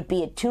 And it would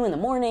be at 2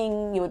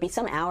 a.m, it would be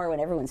some hour when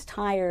everyone's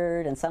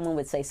tired and someone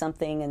would say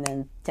something and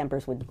then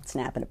tempers would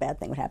snap and a bad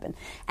thing would happen.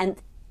 And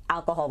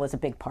alcohol was a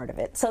big part of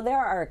it. So there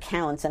are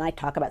accounts, and I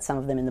talk about some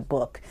of them in the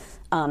book,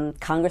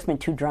 congressmen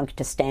too drunk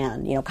to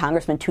stand,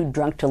 congressmen too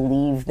drunk to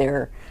leave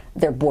their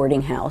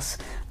boarding house.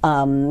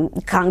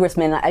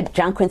 Congressman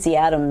John Quincy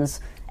Adams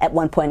at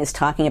one point is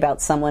talking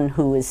about someone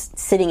who is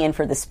sitting in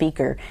for the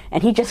speaker,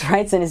 and he just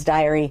writes in his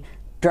diary,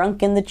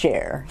 drunk in the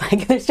chair.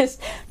 Like, there's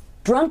just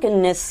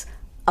drunkenness,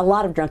 a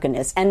lot of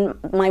drunkenness. And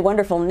my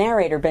wonderful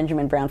narrator,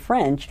 Benjamin Brown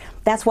French,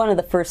 that's one of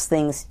the first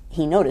things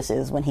he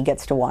notices when he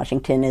gets to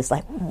Washington is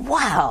like,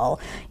 wow,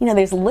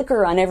 there's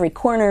liquor on every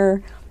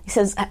corner.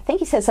 I think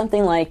he says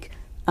something like,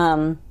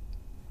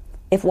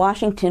 if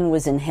Washington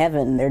was in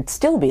heaven, there'd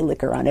still be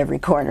liquor on every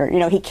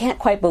corner. He can't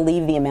quite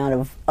believe the amount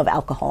of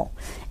alcohol.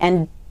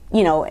 And,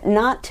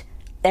 not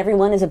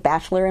everyone is a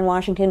bachelor in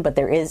Washington, but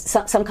there is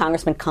some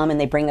congressmen come and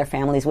they bring their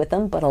families with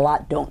them, but a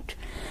lot don't.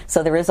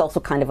 So there is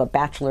also kind of a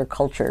bachelor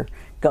culture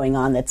going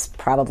on that's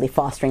probably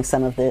fostering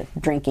some of the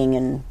drinking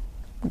and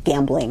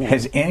gambling.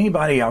 Has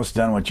anybody else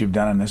done what you've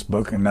done in this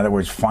book? In other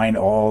words, find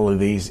all of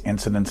these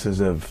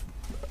incidences of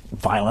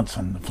violence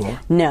on the floor?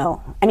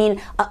 No. I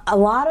mean, a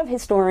lot of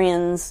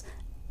historians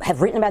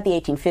have written about the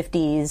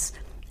 1850s,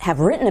 have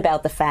written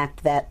about the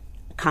fact that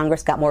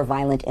Congress got more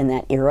violent in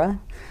that era.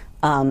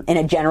 In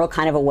a general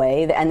kind of a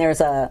way. And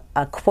there's a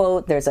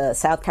quote, there's a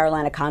South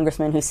Carolina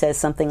congressman who says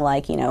something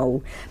like,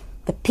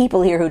 the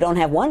people here who don't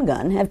have one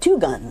gun have two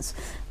guns.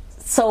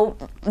 So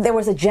there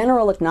was a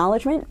general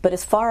acknowledgement, but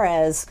as far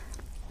as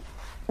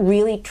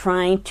really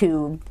trying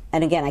to,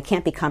 and again, I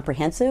can't be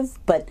comprehensive,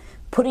 but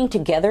putting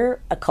together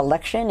a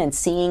collection and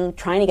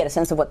trying to get a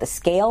sense of what the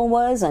scale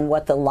was and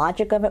what the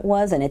logic of it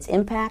was and its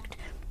impact,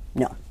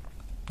 no.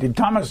 Did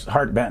Thomas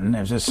Hart Benton,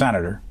 as a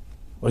senator,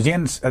 was he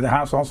in the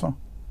House also?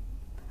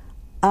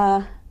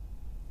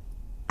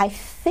 I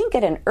think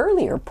at an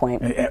earlier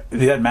point. It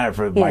doesn't matter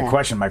for my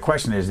question. My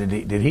question is,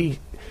 did he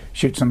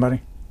shoot somebody?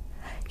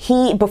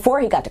 Before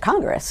he got to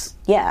Congress,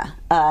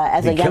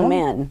 as a young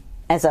man,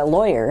 as a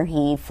lawyer,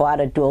 he fought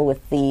a duel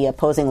with the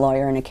opposing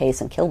lawyer in a case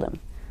and killed him.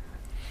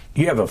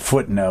 You have a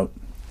footnote,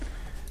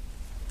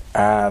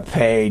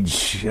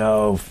 page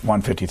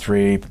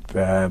 153.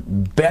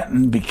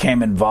 Benton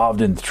became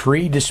involved in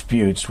 3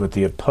 disputes with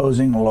the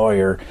opposing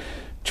lawyer,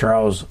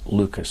 Charles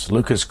Lucas.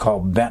 Lucas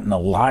called Benton a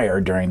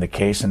liar during the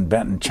case, and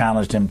Benton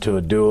challenged him to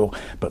a duel,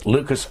 but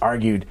Lucas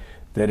argued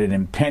that it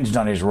impinged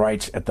on his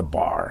rights at the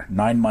bar.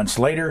 9 months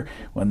later,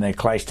 when they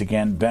clashed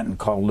again, Benton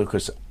called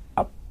Lucas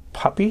a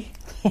puppy,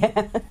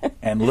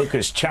 and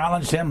Lucas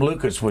challenged him.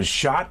 Lucas was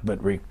shot but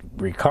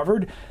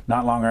recovered.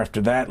 Not long after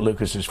that,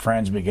 Lucas's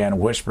friends began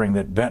whispering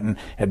that Benton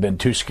had been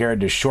too scared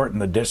to shorten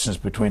the distance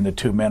between the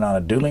two men on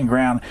a dueling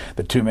ground.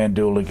 The two men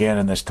dueled again,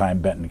 and this time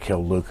Benton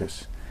killed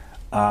Lucas.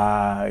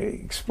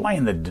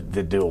 Explain the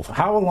duel.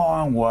 How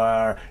long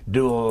were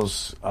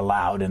duels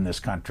allowed in this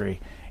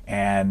country,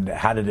 and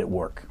how did it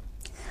work?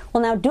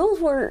 Well, now, duels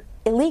were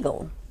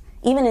illegal.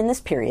 Even in this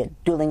period,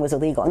 dueling was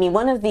illegal. I mean,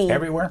 one of the...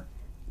 Everywhere?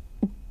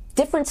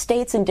 Different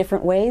states in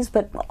different ways,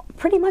 but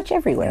pretty much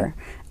everywhere.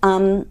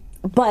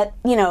 But,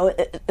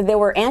 there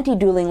were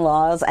anti-dueling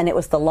laws, and it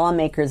was the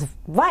lawmakers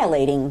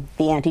violating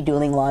the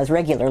anti-dueling laws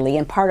regularly,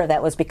 and part of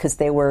that was because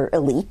they were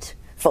elite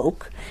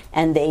folk,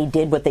 and they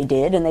did what they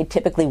did, and they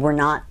typically were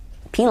not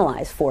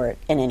penalized for it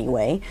in any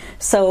way.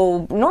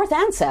 So North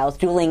and South,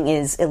 dueling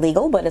is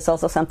illegal, but it's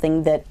also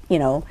something that,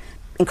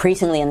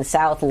 increasingly in the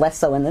South, less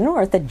so in the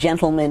North, that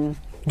gentlemen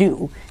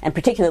do, and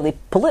particularly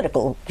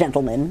political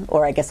gentlemen,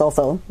 or I guess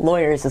also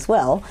lawyers as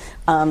well,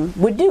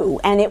 would do.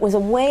 And it was a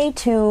way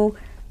to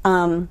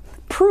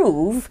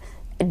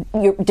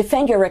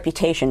defend your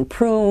reputation,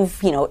 prove,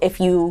 if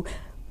you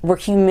were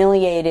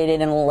humiliated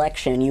in an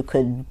election, you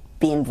could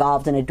be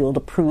involved in a duel to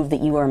prove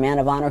that you were a man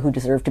of honor who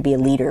deserved to be a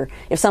leader.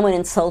 If someone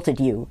insulted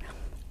you,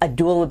 a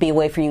duel would be a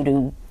way for you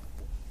to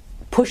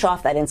push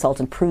off that insult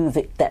and prove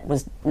that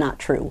was not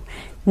true.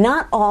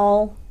 Not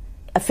all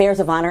affairs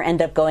of honor end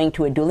up going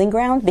to a dueling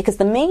ground, because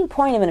the main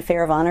point of an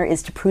affair of honor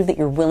is to prove that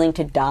you're willing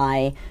to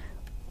die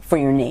for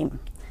your name.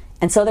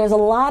 And so there's a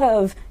lot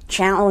of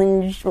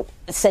challenge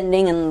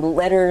sending and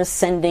letters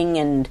sending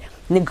and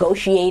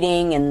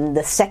negotiating and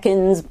the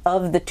seconds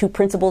of the two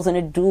principals in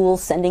a duel,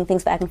 sending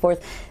things back and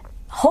forth,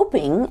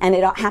 hoping, and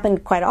it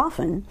happened quite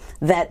often,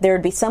 that there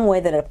would be some way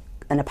that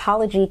an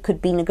apology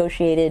could be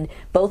negotiated.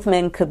 Both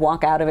men could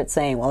walk out of it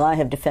saying, well, I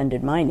have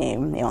defended my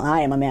name,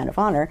 I am a man of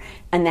honor,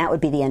 and that would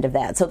be the end of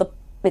that. So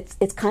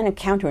it's kind of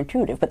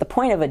counterintuitive, but the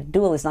point of a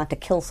duel is not to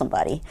kill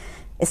somebody.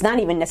 It's not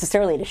even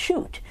necessarily to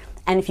shoot.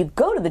 And if you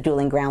go to the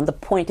dueling ground, the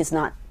point is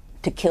not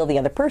to kill the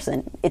other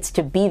person. It's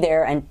to be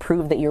there and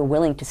prove that you're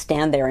willing to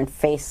stand there and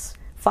face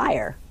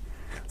fire.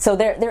 So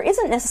there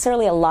isn't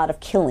necessarily a lot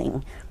of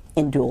killing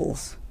in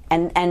duels.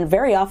 And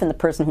very often the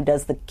person who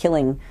does the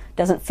killing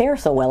doesn't fare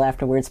so well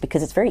afterwards,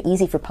 because it's very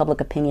easy for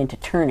public opinion to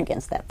turn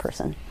against that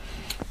person.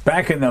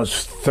 Back in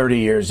those 30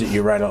 years that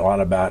you write a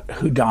lot about,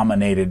 who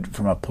dominated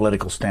from a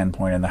political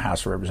standpoint in the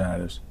House of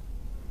Representatives?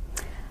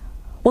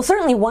 Well,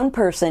 certainly one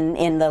person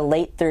in the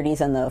late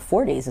 30s and the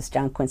 40s is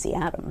John Quincy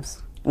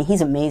Adams. I mean,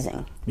 he's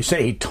amazing. You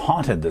say he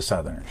taunted the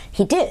Southerners.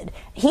 He did.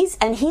 He's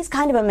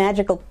kind of a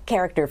magical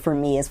character for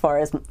me as far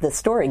as the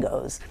story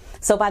goes.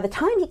 So by the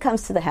time he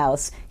comes to the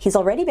House, he's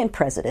already been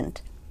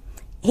president.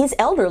 He's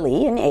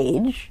elderly in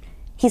age.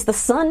 He's the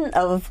son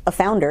of a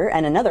founder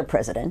and another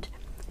president.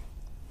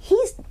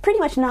 He's pretty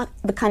much not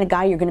the kind of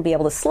guy you're going to be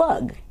able to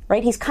slug,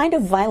 right? He's kind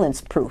of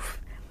violence-proof,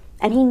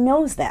 and he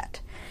knows that,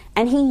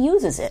 and he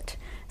uses it.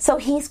 So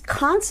he's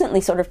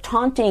constantly sort of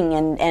taunting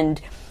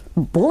and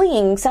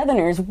bullying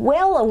Southerners,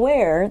 well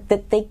aware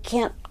that they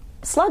can't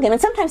slug him. And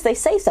sometimes they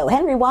say so.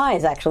 Henry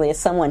Wise, actually, is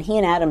someone, he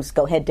and Adams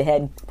go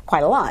head-to-head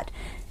quite a lot.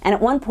 And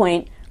at one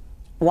point,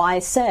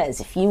 Wise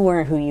says, if you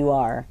weren't who you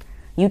are,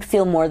 you'd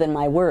feel more than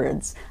my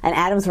words. And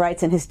Adams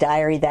writes in his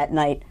diary that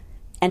night,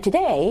 and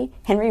today,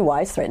 Henry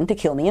Wise threatened to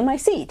kill me in my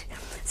seat.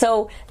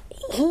 So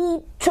he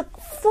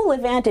took full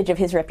advantage of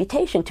his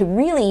reputation to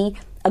really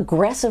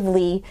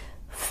aggressively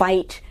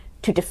fight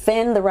to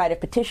defend the right of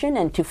petition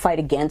and to fight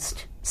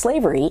against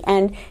slavery,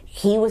 and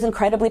he was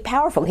incredibly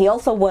powerful. He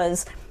also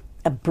was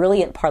a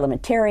brilliant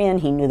parliamentarian.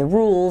 He knew the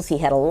rules. He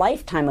had a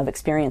lifetime of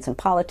experience in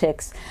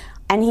politics,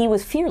 and he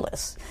was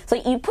fearless. So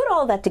you put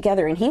all that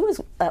together, and he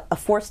was a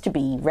force to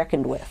be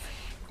reckoned with.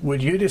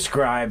 Would you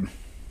describe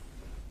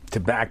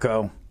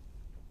tobacco,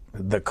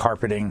 the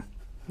carpeting,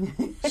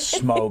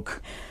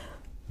 smoke,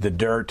 the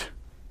dirt?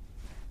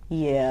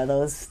 Yeah,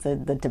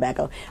 the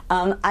tobacco.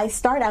 I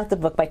start out the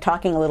book by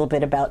talking a little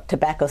bit about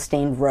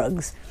tobacco-stained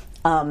rugs,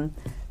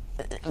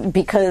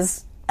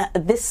 because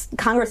this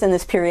Congress in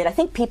this period, I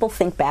think people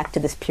think back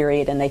to this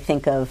period and they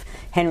think of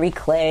Henry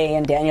Clay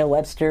and Daniel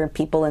Webster,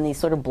 people in these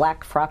sort of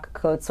black frock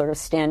coats sort of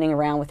standing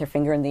around with their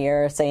finger in the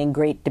air saying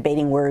great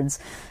debating words.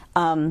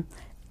 And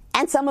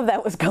some of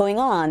that was going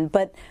on,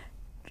 but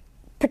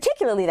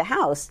particularly the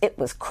House, it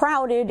was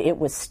crowded, it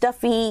was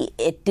stuffy,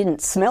 it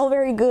didn't smell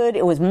very good,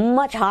 it was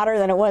much hotter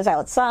than it was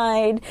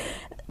outside.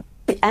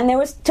 And there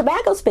was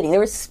tobacco spitting. There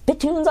were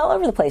spittoons all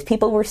over the place.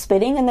 People were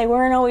spitting and they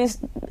weren't always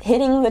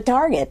hitting the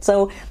target.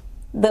 So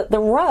the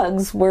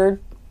rugs were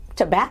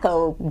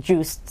tobacco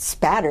juice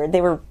spattered.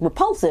 They were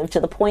repulsive to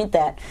the point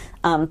that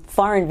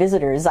foreign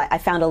visitors, I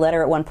found a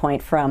letter at one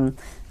point from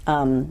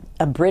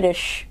a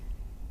British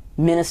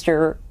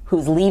minister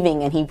who's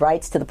leaving, and he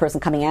writes to the person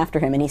coming after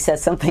him, and he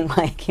says something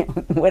like,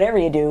 whatever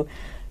you do,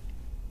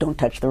 don't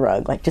touch the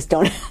rug. Like, just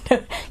don't,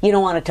 you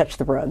don't want to touch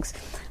the rugs.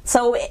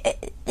 So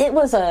it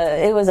was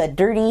a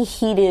dirty,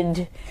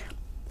 heated,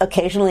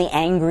 occasionally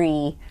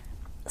angry,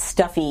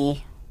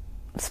 stuffy,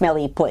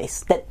 smelly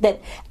place.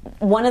 That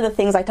one of the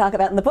things I talk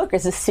about in the book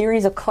is a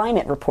series of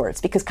climate reports,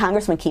 because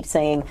congressmen keep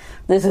saying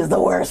this is the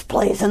worst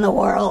place in the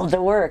world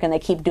to work, and they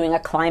keep doing a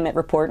climate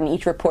report, and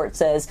each report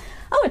says,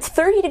 oh, it's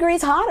 30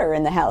 degrees hotter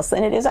in the House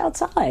than it is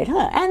outside,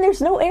 and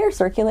there's no air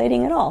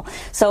circulating at all.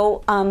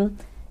 So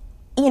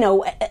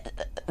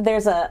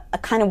there's a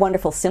kind of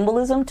wonderful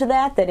symbolism to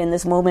that in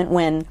this moment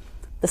when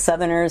the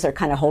Southerners are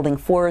kind of holding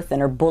forth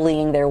and are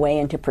bullying their way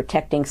into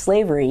protecting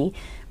slavery,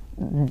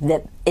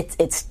 that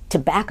it's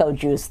tobacco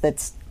juice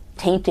that's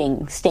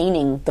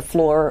staining the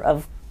floor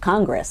of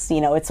Congress.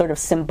 It's sort of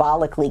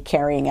symbolically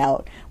carrying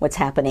out what's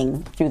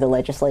happening through the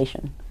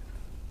legislation.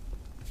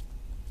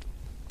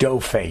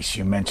 Doughface,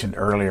 you mentioned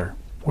earlier.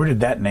 Where did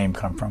that name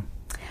come from?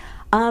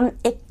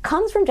 It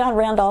comes from John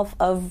Randolph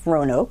of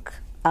Roanoke,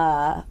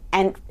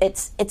 and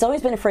it's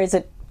always been a phrase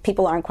that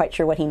people aren't quite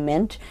sure what he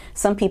meant.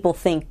 Some people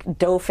think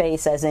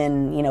doughface as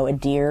in, a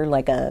deer,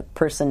 like a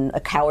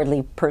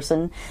cowardly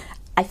person.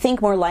 I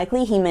think more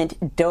likely he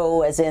meant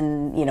dough as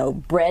in,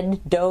 bread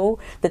dough,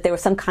 that there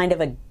was some kind of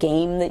a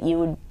game that you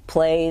would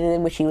play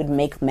in which you would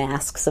make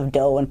masks of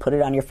dough and put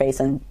it on your face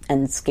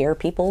and scare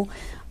people.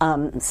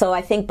 So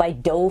I think by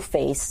dough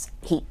face,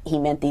 he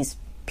meant these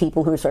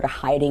people who were sort of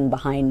hiding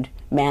behind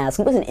masks.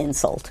 It was an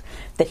insult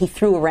that he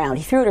threw around.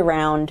 He threw it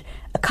around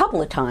a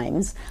couple of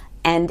times,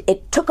 and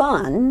it took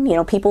on.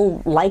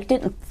 People liked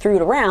it and threw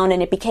it around,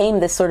 and it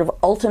became this sort of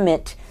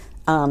ultimate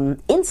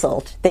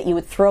insult that you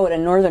would throw at a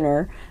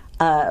Northerner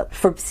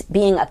for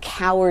being a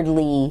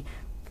cowardly,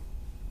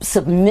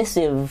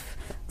 submissive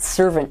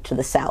servant to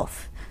the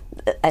South.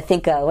 I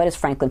think, what does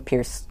Franklin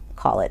Pierce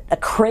call it? A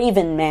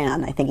craven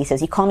man, I think he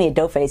says. You call me a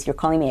doughface, you're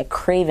calling me a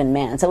craven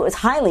man. So it was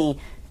highly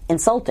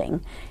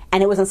insulting.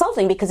 And it was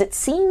insulting because it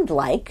seemed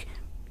like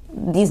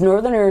these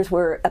Northerners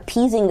were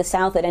appeasing the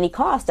South at any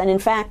cost. And in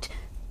fact,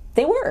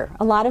 they were.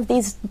 A lot of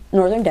these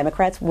Northern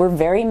Democrats were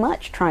very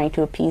much trying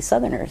to appease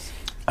Southerners.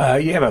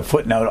 You have a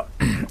footnote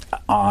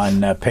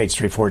on page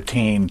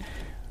 314,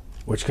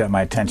 which got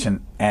my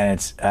attention, and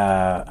it's,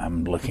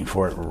 I'm looking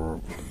for it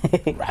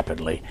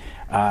rapidly.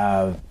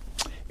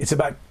 It's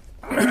about,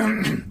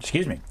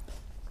 excuse me,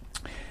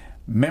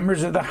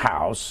 members of the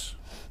House,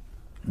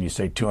 you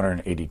say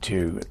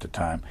 282 at the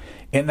time,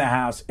 in the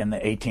House in the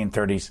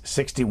 1830s,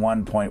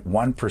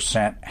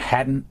 61.1%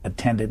 hadn't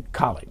attended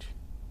college.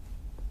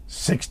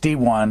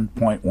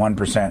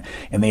 61.1%.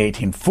 In the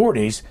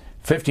 1840s,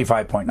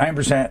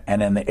 55.9%,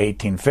 and in the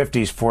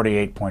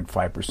 1850s,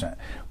 48.5%.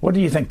 What do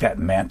you think that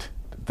meant,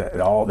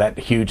 that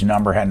huge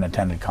number hadn't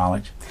attended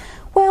college?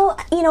 Well,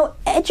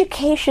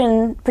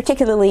 education,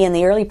 particularly in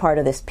the early part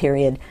of this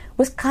period,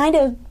 was kind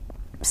of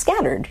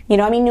scattered.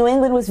 New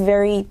England was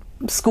very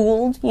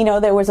schooled.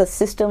 There was a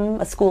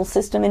school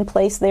system in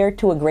place there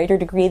to a greater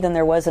degree than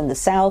there was in the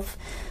South.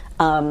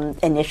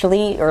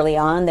 Initially, early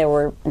on, there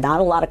were not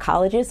a lot of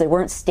colleges. There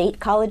weren't state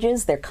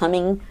colleges. They're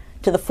coming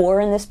to the fore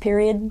in this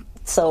period.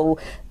 So,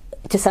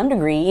 to some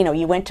degree,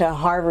 you went to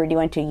Harvard, you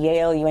went to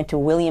Yale, you went to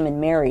William and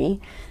Mary,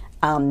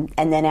 and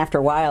then after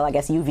a while, I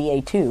guess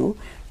UVA too.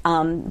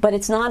 But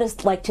it's not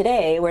as like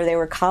today, where there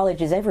were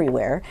colleges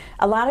everywhere.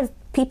 A lot of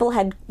people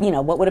had,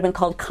 what would have been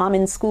called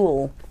common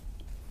school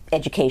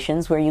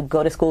educations, where you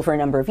go to school for a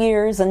number of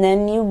years and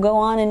then you go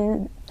on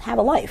and have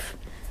a life.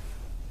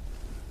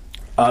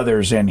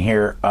 Others in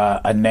here,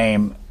 a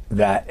name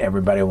that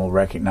everybody will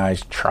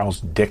recognize, Charles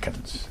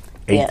Dickens,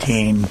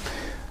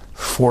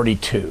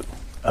 1842,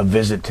 A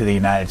Visit to the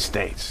United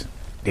States.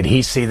 Did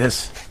he see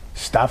this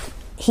stuff?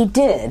 He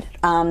did.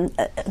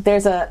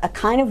 There's a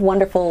kind of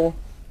wonderful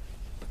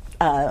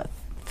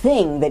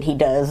thing that he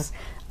does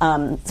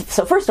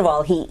So first of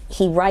all,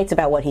 he writes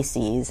about what he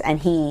sees, and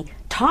he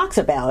talks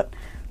about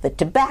the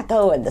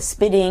tobacco and the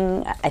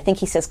spitting. I think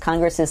he says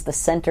Congress is the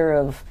center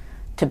of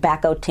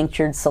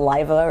tobacco-tinctured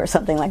saliva or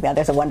something like that.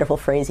 There's a wonderful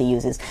phrase he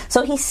uses.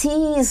 So he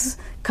sees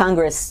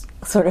Congress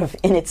sort of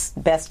in its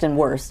best and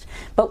worst.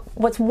 But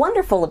what's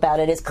wonderful about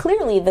it is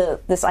clearly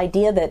this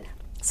idea that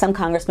some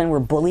congressmen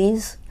were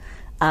bullies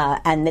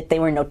and that they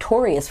were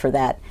notorious for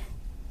that.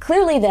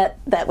 Clearly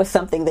that was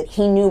something that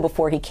he knew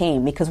before he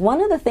came, because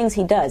one of the things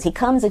he does, he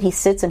comes and he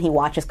sits and he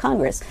watches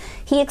Congress.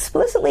 He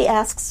explicitly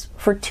asks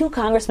for two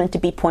congressmen to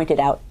be pointed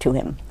out to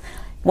him.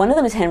 One of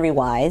them is Henry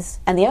Wise,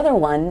 and the other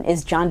one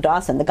is John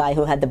Dawson, the guy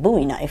who had the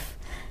Bowie knife.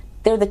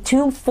 They're the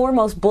two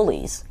foremost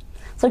bullies.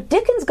 So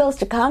Dickens goes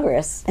to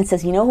Congress and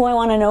says, you know who I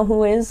want to know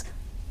who is?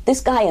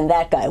 This guy and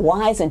that guy,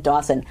 Wise and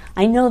Dawson.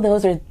 I know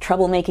those are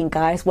troublemaking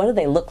guys. What do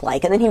they look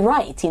like? And then he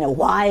writes,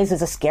 Wise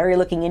is a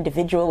scary-looking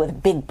individual with a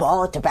big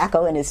ball of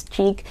tobacco in his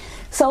cheek.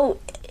 So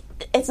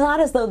it's not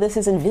as though this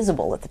is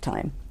invisible at the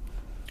time.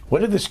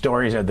 What are the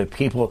stories of the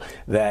people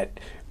that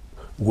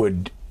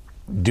would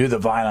do the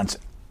violence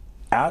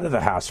out of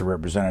the House of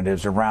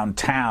Representatives around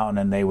town,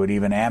 and they would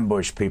even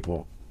ambush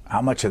people?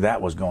 How much of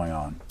that was going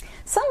on?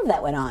 Some of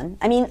that went on.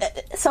 I mean,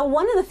 so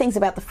one of the things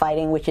about the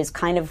fighting, which is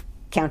kind of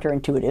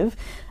counterintuitive,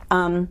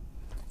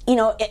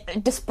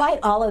 despite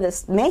all of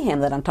this mayhem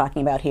that I'm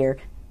talking about here,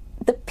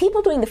 the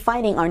people doing the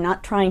fighting are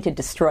not trying to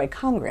destroy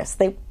Congress.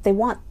 They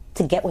want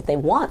to get what they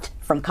want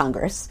from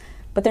Congress,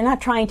 but they're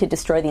not trying to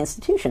destroy the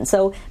institution.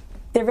 So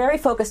they're very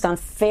focused on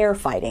fair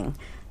fighting.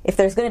 If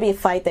there's going to be a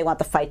fight, they want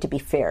the fight to be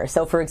fair.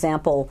 So, for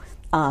example,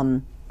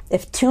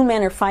 if two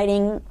men are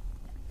fighting,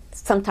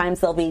 sometimes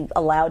they'll be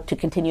allowed to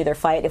continue their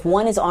fight. If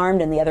one is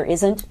armed and the other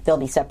isn't, they'll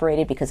be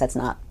separated because that's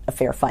not a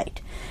fair fight.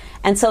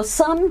 And so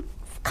some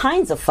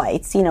kinds of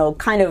fights,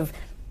 kind of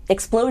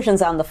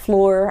explosions on the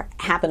floor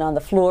happen on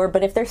the floor,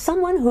 but if there's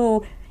someone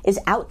who is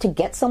out to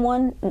get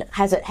someone,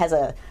 has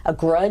a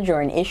grudge or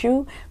an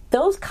issue,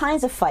 those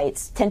kinds of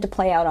fights tend to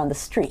play out on the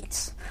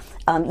streets.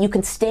 You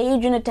can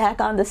stage an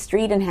attack on the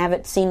street and have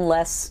it seem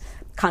less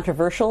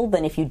controversial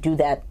than if you do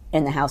that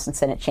in the House and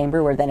Senate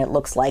chamber, where then it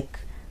looks like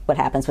what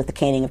happens with the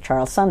caning of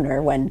Charles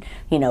Sumner, when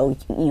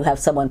you have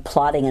someone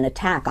plotting an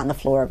attack on the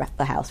floor of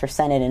the House or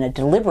Senate in a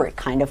deliberate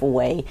kind of a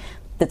way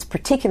that's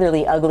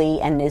particularly ugly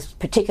and is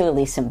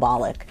particularly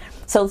symbolic.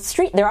 So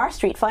there are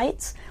street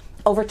fights.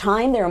 Over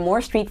time, there are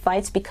more street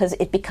fights because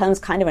it becomes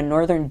kind of a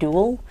northern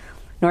duel.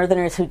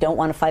 Northerners who don't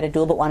want to fight a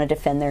duel but want to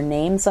defend their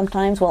name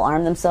sometimes will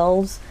arm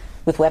themselves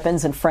with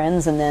weapons and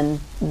friends and then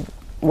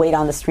wait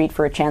on the street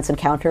for a chance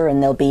encounter,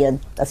 and there'll be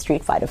a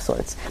street fight of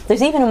sorts.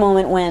 There's even a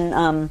moment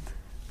when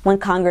one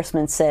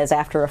congressman says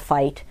after a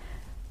fight,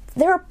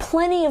 there are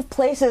plenty of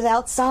places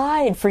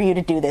outside for you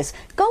to do this.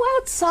 Go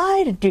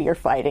outside and do your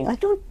fighting.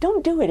 Like,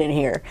 don't do it in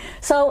here.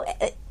 So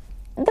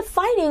the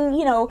fighting,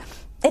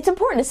 it's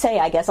important to say,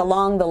 I guess,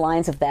 along the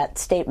lines of that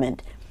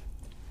statement,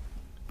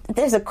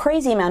 there's a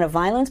crazy amount of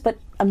violence, but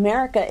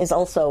America is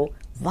also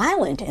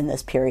violent in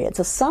this period.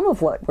 So some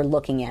of what we're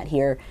looking at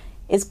here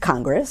is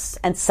Congress,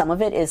 and some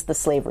of it is the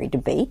slavery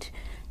debate,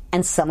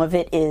 and some of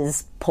it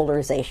is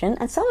polarization,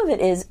 and some of it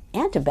is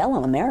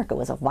antebellum America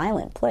was a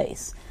violent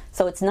place.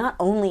 So it's not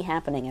only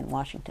happening in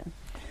Washington.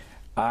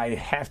 I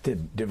have to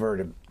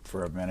divert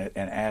for a minute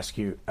and ask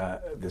you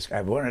this.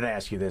 I've wanted to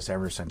ask you this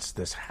ever since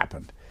this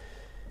happened.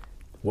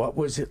 What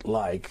was it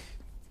like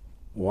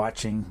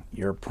watching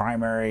your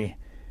primary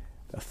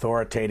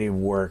authoritative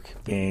work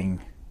being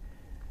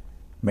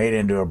made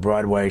into a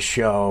Broadway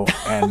show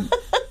and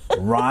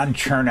Ron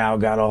Chernow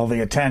got all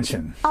the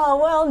attention? Oh,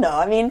 well, no.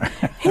 I mean,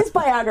 his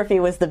biography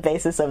was the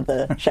basis of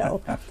the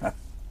show.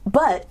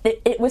 But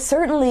it was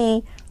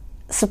certainly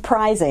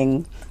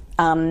surprising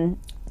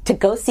to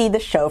go see the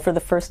show for the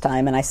first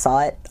time, and I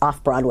saw it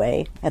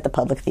off-Broadway at the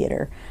Public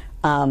Theater.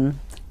 And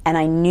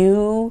I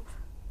knew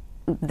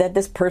that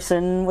this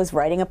person was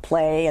writing a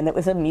play, and it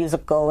was a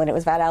musical, and it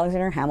was about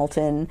Alexander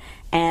Hamilton,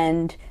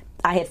 and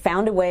I had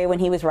found a way when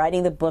he was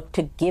writing the book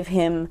to give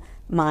him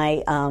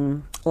my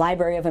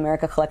Library of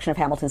America collection of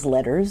Hamilton's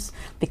letters,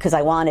 because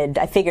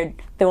I figured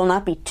there will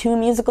not be two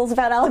musicals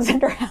about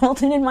Alexander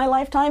Hamilton in my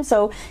lifetime,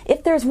 so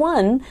if there's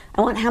one,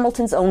 I want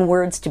Hamilton's own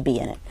words to be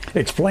in it.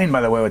 Explain,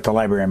 by the way, what the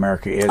Library of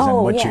America is and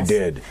what you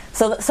did.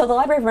 So the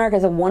Library of America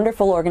is a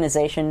wonderful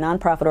organization,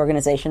 nonprofit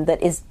organization,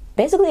 that is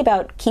basically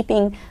about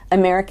keeping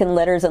American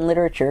letters and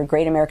literature,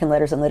 great American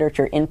letters and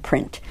literature, in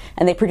print.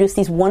 And they produce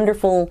these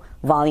wonderful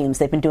volumes.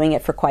 They've been doing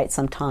it for quite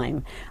some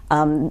time.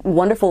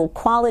 Wonderful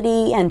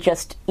quality, and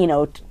just,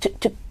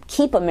 to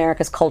keep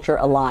America's culture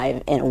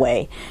alive in a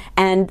way.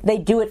 And they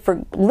do it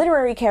for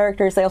literary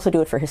characters. They also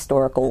do it for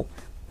historical,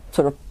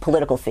 sort of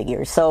political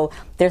figures. So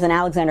there's an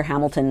Alexander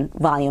Hamilton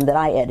volume that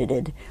I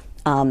edited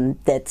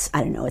that's,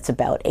 I don't know, it's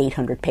about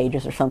 800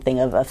 pages or something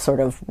of sort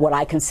of what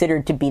I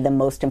considered to be the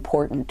most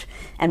important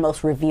and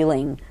most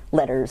revealing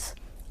letters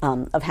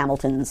of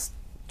Hamilton's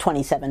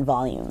 27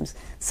 volumes.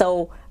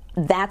 So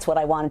that's what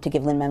I wanted to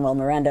give Lin-Manuel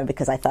Miranda,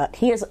 because I thought,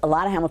 here's a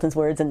lot of Hamilton's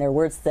words, and they're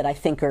words that I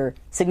think are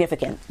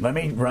significant. Let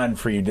me run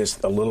for you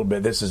just a little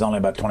bit. This is only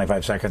about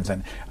 25 seconds,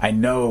 and I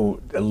know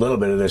a little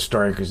bit of this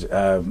story,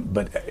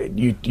 but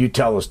you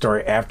tell the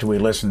story after we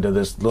listen to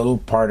this little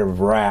part of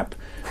rap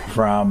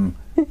from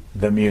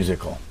the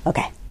musical.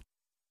 Okay.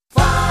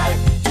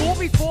 5, duel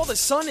before the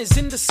sun is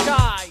in the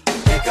sky.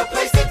 Pick a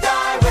place to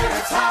die where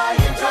it's high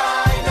and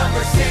dry.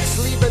 Number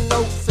 6, leave a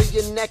note for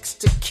your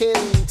next of kin.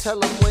 Tell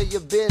them where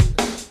you've been.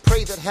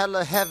 Pray that hell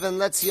or heaven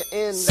lets you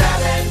in.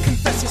 7,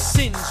 confess your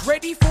sins.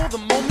 Ready for the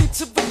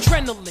moment of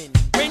adrenaline.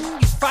 When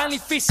you finally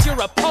face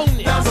your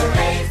opponent. Number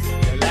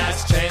 8, your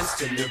last chance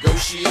to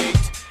negotiate.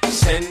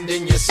 Send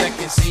in your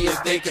second, see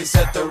if they can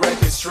set the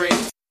record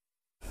straight.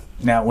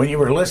 Now, when you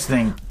were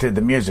listening to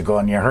the musical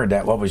and you heard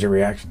that, what was your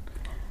reaction?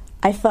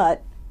 I thought,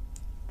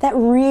 that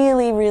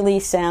really, really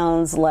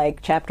sounds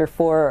like Chapter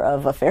 4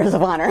 of Affairs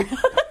of Honor.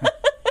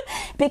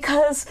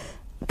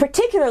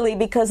 Particularly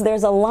because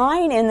there's a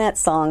line in that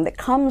song that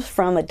comes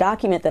from a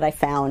document that I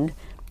found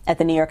at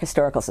the New York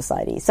Historical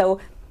Society.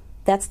 So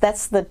that's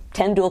the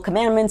 10 Duel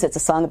Commandments. It's a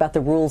song about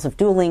the rules of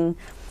dueling.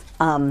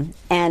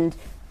 And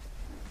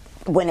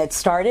when it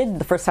started,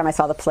 the first time I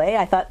saw the play,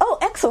 I thought, oh,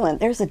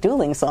 excellent, there's a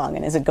dueling song.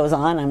 And as it goes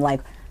on, I'm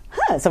like,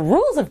 it's a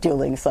rules of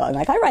dueling song.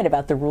 Like, I write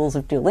about the rules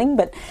of dueling,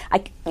 but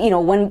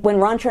when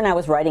Ron Chernow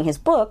was writing his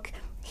book,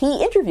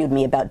 he interviewed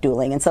me about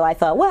dueling, and so I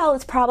thought, well,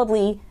 it's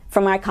probably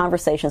from my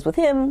conversations with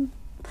him.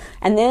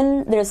 And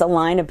then there's a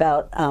line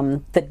about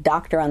the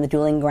doctor on the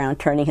dueling ground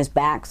turning his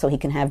back so he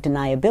can have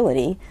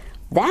deniability.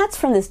 That's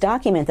from this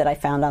document that I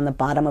found on the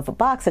bottom of a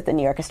box at the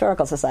New York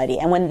Historical Society.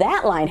 And when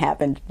that line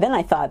happened, then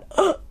I thought,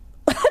 oh,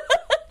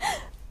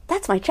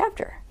 that's my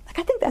chapter. Like,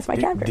 I think that's my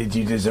chapter. Did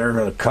you deserve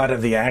a cut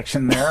of the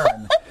action there?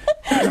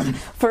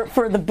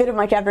 For the bit of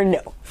my chapter,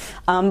 no.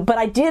 But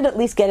I did at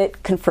least get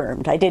it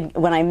confirmed. I did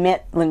when I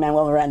met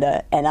Lin-Manuel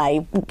Miranda, and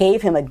I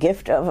gave him a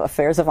gift of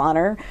Affairs of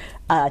Honor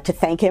to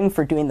thank him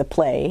for doing the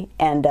play.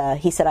 And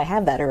he said, I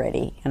have that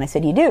already. And I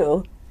said, you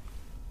do?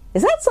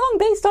 Is that song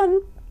based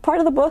on part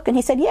of the book? And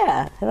he said,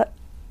 yeah. I thought,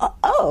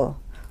 oh,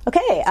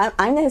 okay.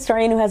 I'm the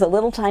historian who has a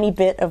little tiny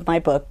bit of my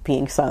book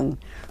being sung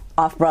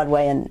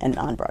off-Broadway and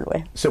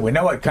on-Broadway. So we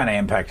know what kind of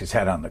impact it's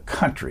had on the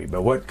country,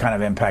 but what kind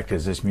of impact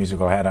has this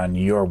musical had on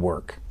your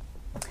work?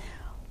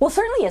 Well,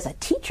 certainly as a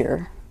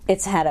teacher,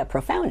 it's had a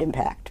profound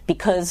impact,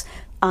 because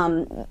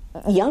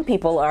young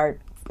people are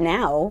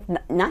now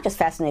not just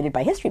fascinated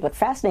by history, but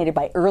fascinated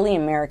by early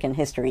American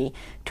history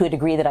to a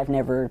degree that I've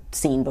never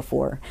seen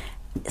before.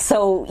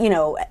 So,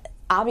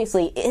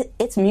 obviously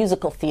it's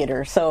musical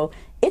theater, so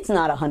it's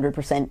not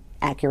 100%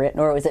 accurate,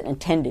 nor was it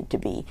intended to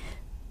be.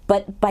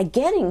 But by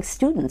getting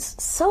students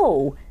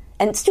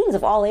and students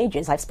of all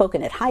ages, I've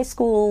spoken at high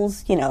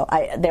schools,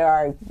 there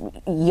are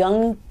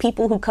young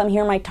people who come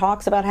hear my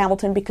talks about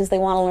Hamilton because they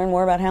want to learn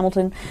more about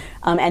Hamilton.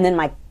 And then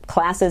my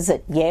classes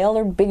at Yale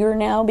are bigger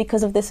now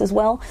because of this as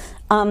well.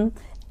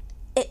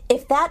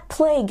 If that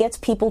play gets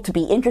people to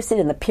be interested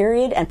in the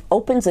period and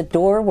opens a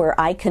door where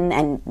I can,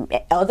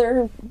 and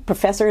other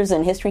professors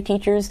and history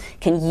teachers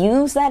can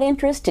use that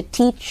interest to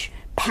teach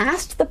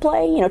past the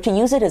play, to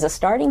use it as a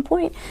starting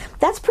point,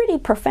 that's pretty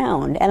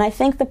profound. And I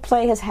think the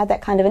play has had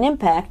that kind of an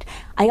impact.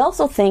 I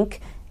also think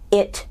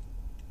it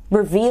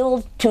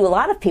revealed to a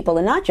lot of people,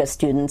 and not just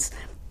students,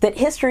 that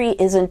history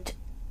isn't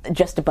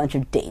just a bunch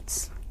of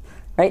dates,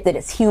 right? That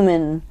it's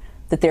human,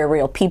 that they're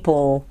real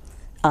people,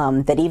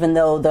 that even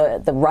though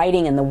the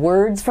writing and the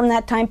words from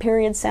that time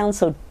period sound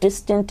so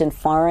distant and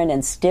foreign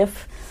and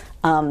stiff,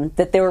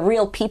 that there were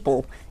real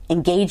people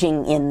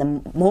engaging in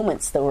the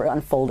moments that were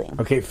unfolding.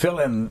 Okay, fill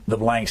in the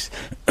blanks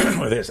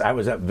with this. I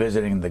was up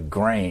visiting the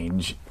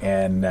Grange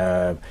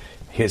and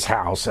his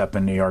house up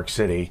in New York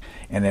City,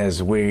 and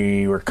as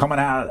we were coming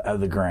out of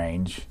the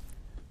Grange,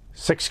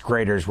 6th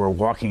graders were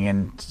walking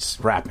in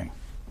rapping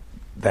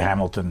the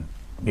Hamilton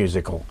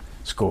musical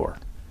score.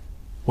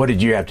 What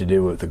did you have to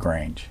do with the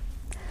Grange?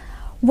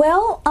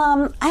 Well,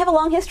 I have a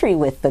long history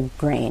with the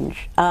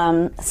Grange.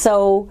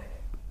 So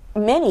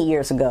many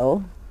years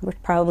ago, we're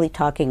probably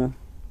talking,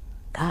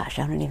 gosh,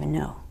 I don't even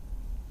know,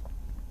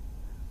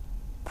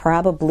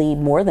 probably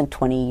more than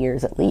 20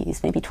 years at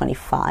least, maybe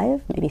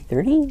 25, maybe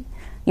 30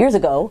 years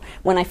ago,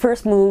 when I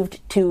first moved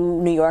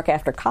to New York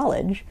after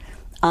college,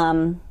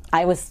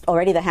 I was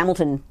already the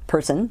Hamilton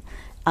person,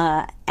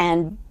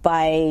 and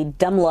by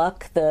dumb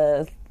luck,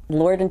 the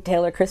Lord and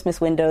Taylor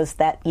Christmas windows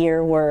that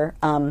year were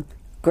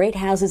great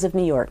houses of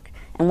New York,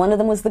 and one of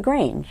them was the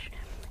Grange.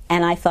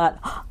 And I thought,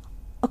 oh,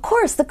 of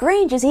course, the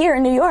Grange is here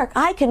in New York.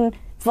 I can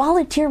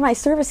volunteer my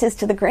services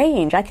to the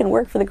Grange. I can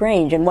work for the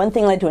Grange. And one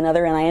thing led to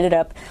another, and I ended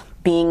up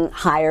being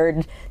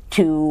hired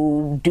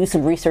to do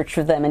some research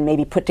for them and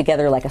maybe put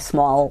together like a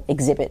small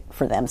exhibit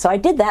for them. So I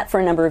did that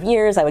for a number of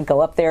years. I would go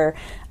up there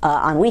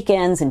on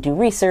weekends and do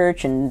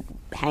research and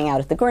hang out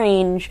at the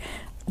Grange.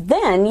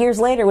 Then, years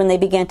later, when they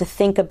began to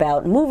think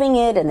about moving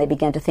it and they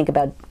began to think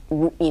about,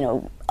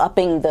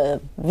 upping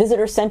the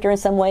visitor center in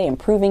some way,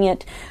 improving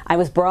it, I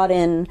was brought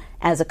in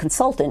as a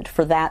consultant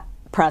for that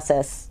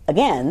process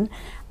again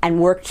and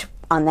worked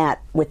on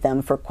that with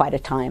them for quite a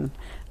time.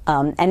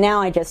 And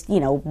now I just,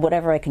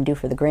 whatever I can do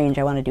for the Grange,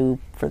 I want to do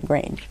for the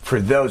Grange.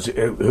 For those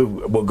who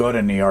will go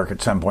to New York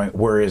at some point,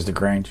 where is the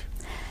Grange?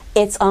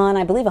 It's on,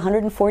 I believe,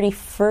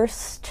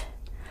 141st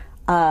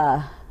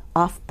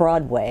off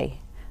Broadway.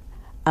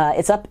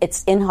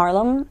 It's in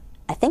Harlem.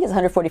 I think it's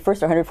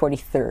 141st or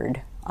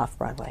 143rd off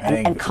Broadway.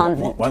 And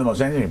Convent. One of the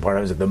most interesting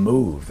part is the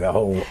move, the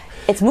whole...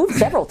 It's moved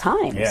several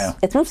times. Yeah.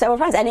 It's moved several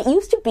times. And it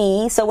used to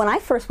be, so when I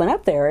first went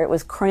up there, it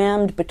was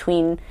crammed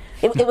between...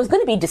 It was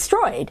going to be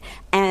destroyed.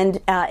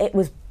 And it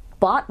was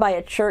bought by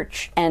a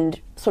church and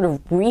sort of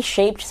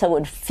reshaped so it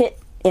would fit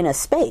in a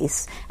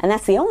space, and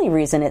that's the only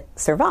reason it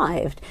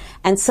survived.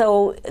 And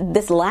so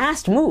this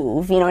last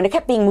move, and it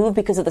kept being moved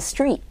because of the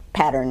street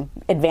pattern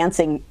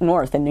advancing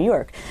north in New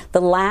York. The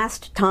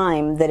last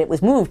time that it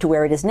was moved to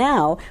where it is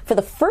now, for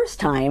the first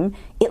time,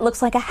 it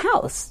looks like a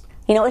house.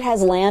 It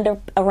has land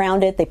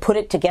around it. They put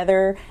it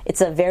together.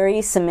 It's a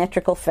very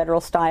symmetrical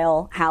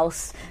federal-style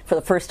house. For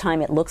the first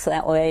time, it looks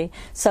that way.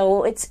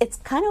 So it's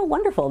kind of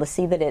wonderful to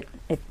see that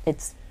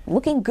it's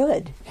looking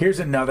good. Here's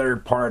another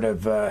part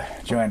of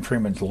Joanne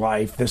Freeman's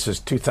life. This is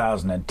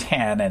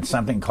 2010, and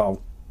something called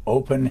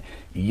Open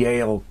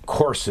Yale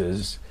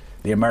Courses,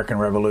 the American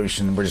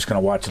Revolution. We're just going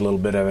to watch a little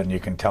bit of it, and you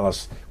can tell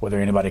us whether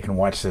anybody can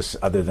watch this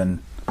other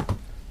than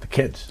the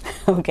kids.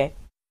 Okay.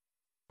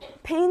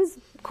 Paine's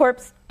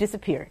corpse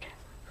disappeared.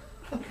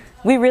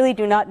 We really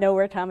do not know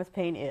where Thomas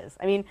Paine is.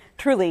 I mean,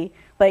 truly,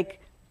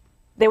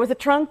 there was a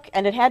trunk,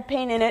 and it had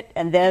Paine in it,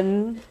 and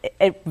then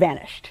it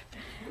vanished.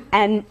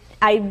 And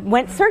I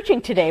went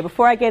searching today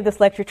before I gave this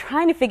lecture,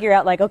 trying to figure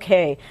out,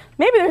 okay,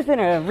 maybe there's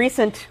been a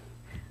recent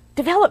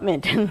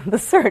development in the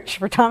search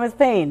for Thomas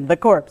Paine, the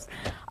corpse.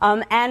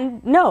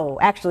 And no,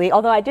 actually,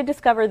 although I did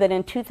discover that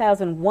in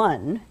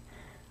 2001,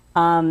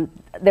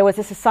 there was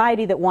a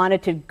society that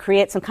wanted to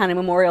create some kind of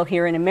memorial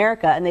here in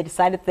America, and they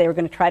decided they were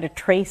going to try to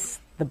trace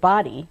the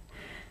body.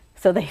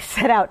 So they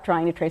set out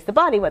trying to trace the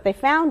body. What they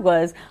found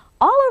was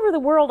all over the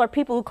world are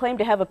people who claim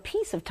to have a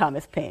piece of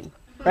Thomas Paine.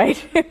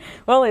 Right?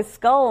 Well, his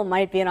skull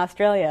might be in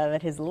Australia,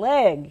 but his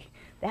leg,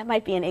 that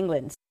might be in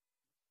England.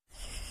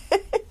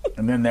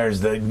 And then there's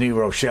the New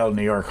Rochelle,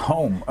 New York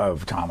home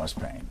of Thomas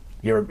Paine.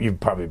 You've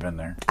probably been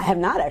there. I have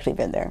not actually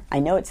been there. I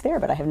know it's there,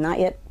 but I have not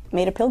yet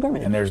made a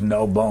pilgrimage. And there's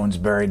no bones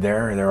buried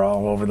there? They're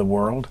all over the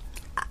world?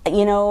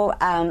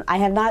 I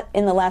have not,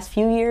 in the last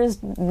few years,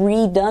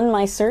 redone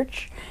my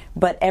search,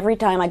 but every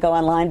time I go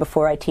online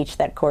before I teach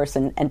that course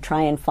and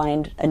try and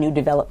find a new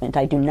development,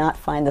 I do not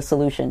find the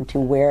solution to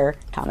where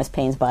Thomas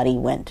Paine's body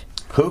went.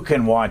 Who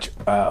can watch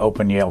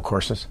Open Yale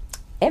Courses?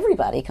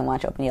 Everybody can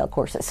watch Open Yale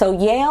Courses. So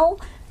Yale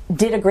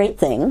did a great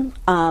thing.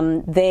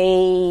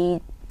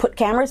 They put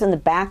cameras in the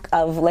back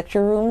of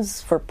lecture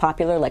rooms for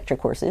popular lecture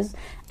courses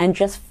and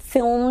just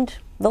filmed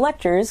the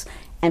lectures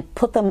and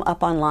put them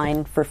up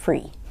online for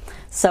free.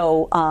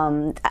 So,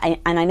 I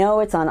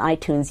know it's on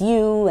iTunes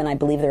U, and I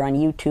believe they're on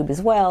YouTube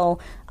as well,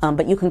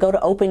 but you can go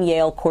to Open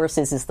Yale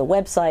Courses is the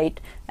website.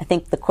 I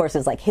think the course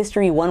is like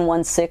History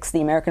 116,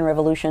 the American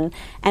Revolution,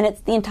 and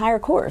it's the entire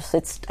course.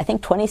 It's, I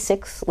think,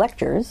 26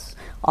 lectures,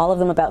 all of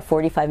them about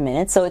 45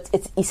 minutes, so it's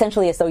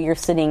essentially as though you're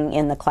sitting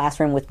in the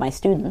classroom with my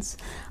students,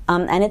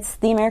 and it's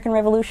the American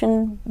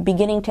Revolution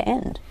beginning to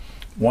end.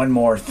 One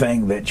more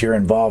thing that you're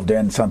involved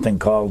in, something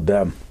called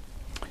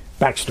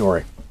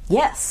Backstory.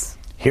 Yes.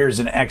 Here's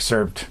an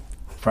excerpt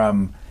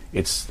from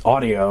its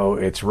audio,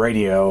 its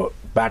radio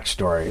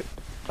Backstory.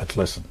 Let's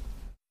listen.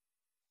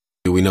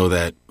 We know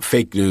that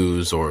fake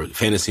news or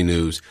fantasy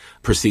news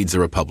precedes the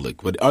Republic.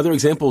 But are there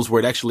examples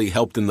where it actually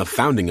helped in the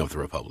founding of the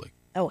Republic?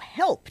 Oh,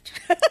 helped.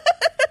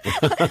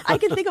 I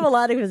can think of a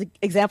lot of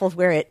examples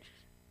where it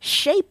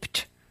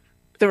shaped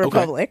the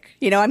Republic.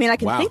 Okay. I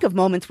can think of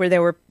moments where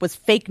there was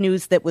fake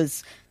news that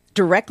was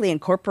directly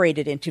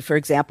incorporated into, for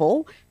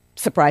example,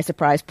 surprise,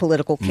 surprise,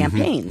 political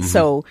campaigns. Mm-hmm.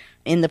 So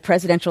in the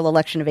presidential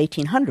election of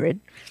 1800,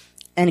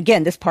 and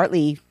again, the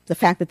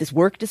fact that this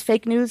worked as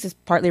fake news is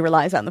partly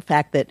relies on the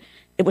fact that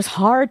it was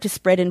hard to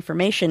spread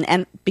information,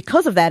 and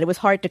because of that, it was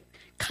hard to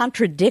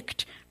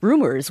contradict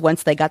rumors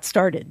once they got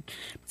started.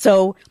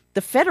 So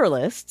the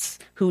Federalists,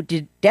 who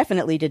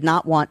definitely did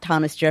not want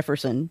Thomas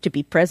Jefferson to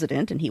be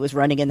president, and he was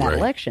running in that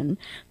election,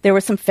 there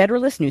were some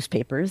Federalist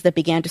newspapers that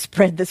began to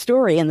spread the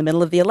story in the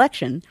middle of the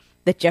election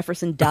that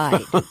Jefferson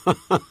died,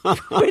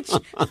 which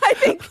I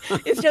think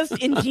is just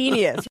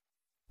ingenious.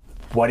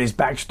 What is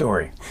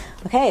Backstory?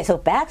 Okay, so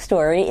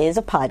Backstory is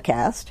a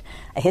podcast,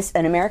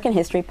 an American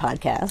history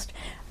podcast,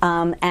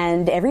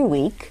 and every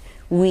week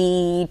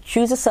we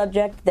choose a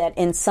subject that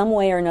in some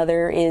way or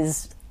another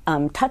is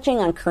touching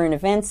on current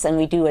events, and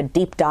we do a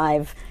deep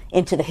dive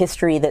into the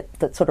history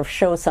that sort of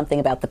shows something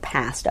about the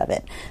past of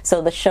it.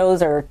 So the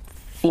shows are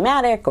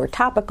thematic or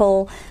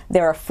topical.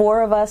 There are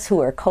 4 of us who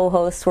are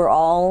co-hosts. We're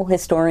all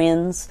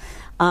historians.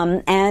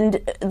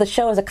 And the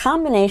show is a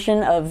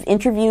combination of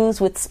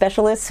interviews with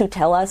specialists who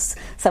tell us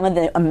some of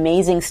the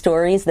amazing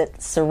stories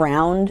that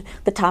surround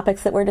the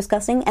topics that we're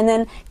discussing, and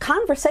then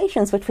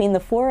conversations between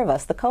the 4 of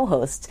us, the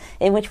co-hosts,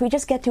 in which we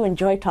just get to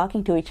enjoy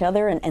talking to each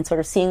other and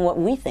sort of seeing what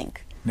we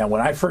think Now,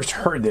 when I first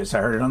heard this, I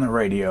heard it on the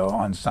radio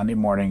on Sunday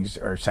mornings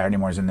or Saturday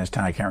mornings in this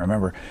town, I can't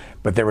remember.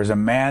 But there was a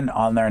man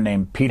on there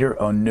named Peter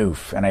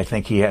Onuf, and I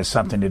think he has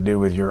something to do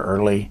with your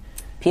early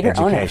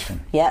education. Onuf.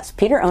 Yes,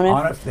 Peter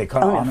Onuf. Onuf, they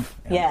call it Onuf?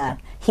 Yeah.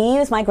 He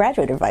was my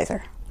graduate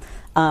advisor.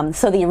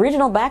 So the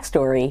original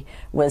backstory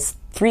was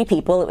 3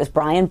 people. It was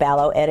Brian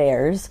Ballow, Ed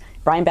Ayers.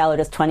 Brian Ballow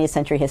does 20th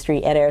century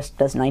history, Ed Ayers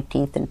does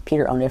 19th, and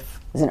Peter Onuf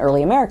is an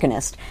early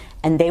Americanist.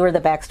 And they were the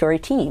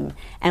backstory team.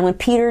 And when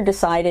Peter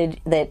decided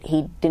that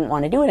he didn't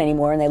want to do it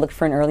anymore and they looked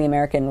for an early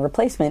American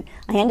replacement,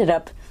 I ended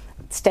up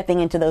stepping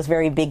into those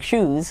very big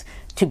shoes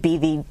to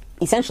be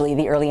essentially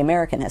the early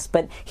Americanist.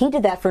 But he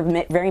did that for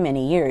very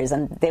many years,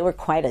 and they were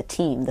quite a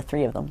team, the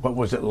 3 of them. What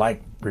was it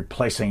like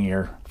replacing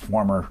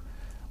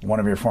one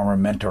of your former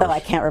mentors? Oh, I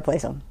can't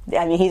replace him.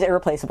 I mean, he's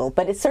irreplaceable.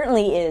 But it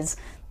certainly is...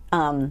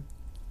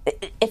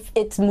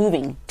 it's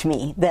moving to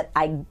me that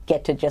I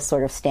get to just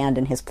sort of stand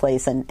in his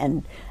place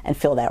and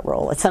fill that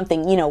role. It's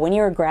something, when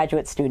you're a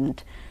graduate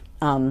student,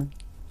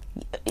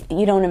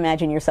 you don't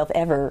imagine yourself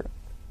ever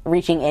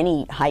reaching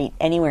any height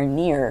anywhere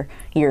near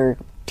your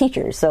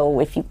teachers. So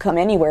if you come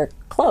anywhere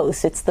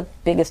close, it's the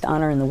biggest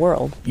honor in the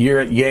world.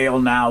 You're at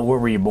Yale now. Where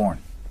were you born?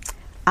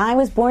 I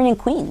was born in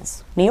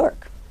Queens, New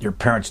York. Your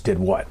parents did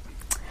what?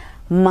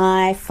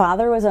 My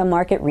father was a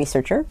market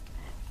researcher.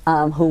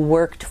 Who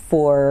worked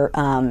for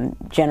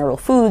General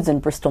Foods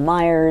and Bristol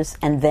Myers,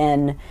 and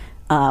then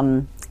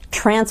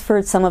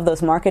transferred some of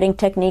those marketing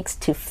techniques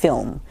to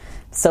film.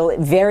 So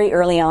very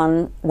early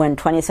on, when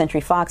 20th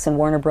Century Fox and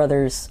Warner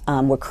Brothers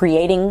were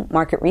creating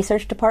market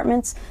research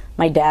departments,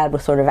 my dad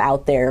was sort of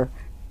out there.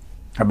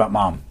 How about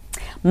Mom?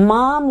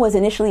 Mom was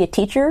initially a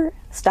teacher,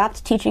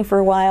 stopped teaching for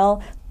a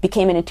while,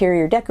 became an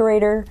interior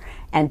decorator,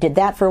 and did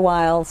that for a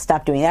while,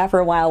 stopped doing that for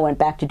a while, went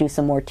back to do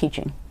some more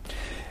teaching.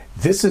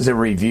 This is a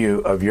review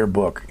of your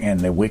book in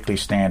the Weekly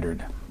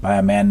Standard by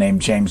a man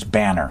named James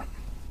Banner.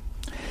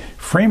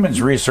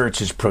 Freeman's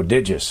research is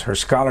prodigious, her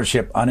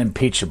scholarship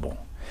unimpeachable.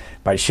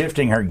 By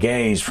shifting her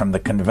gaze from the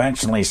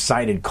conventionally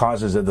cited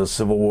causes of the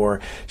Civil War,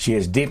 she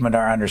has deepened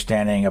our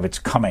understanding of its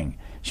coming.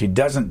 She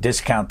doesn't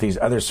discount these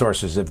other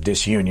sources of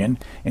disunion.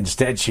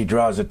 Instead, she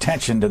draws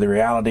attention to the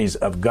realities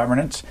of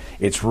governance,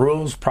 its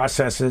rules,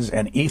 processes,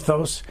 and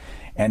ethos,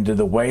 and to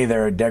the way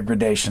their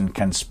degradation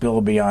can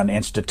spill beyond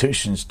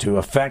institutions to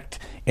affect,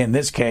 in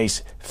this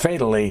case,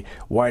 fatally,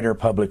 wider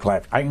public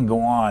life. I can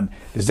go on.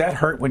 Does that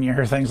hurt when you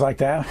hear things like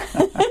that?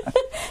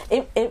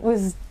 It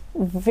was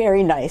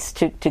very nice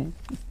to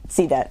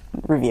see that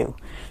review.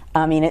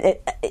 I mean,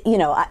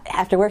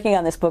 after working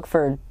on this book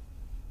for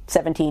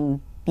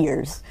 17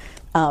 years,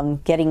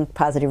 getting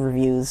positive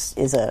reviews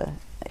is a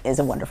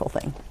wonderful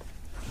thing.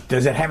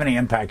 Does it have any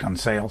impact on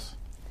sales?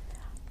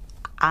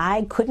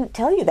 I couldn't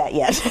tell you that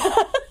yet.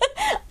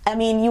 I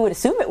mean, you would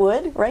assume it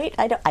would, right?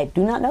 I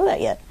do not know that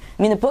yet.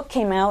 I mean, the book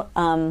came out,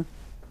 a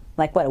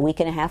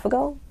week and a half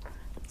ago?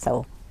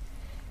 So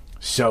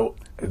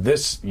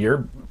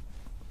your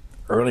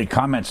early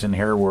comments in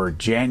here were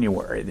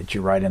January that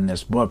you write in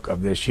this book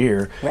of this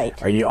year. Right.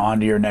 Are you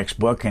on to your next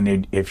book?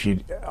 And if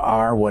you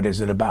are, what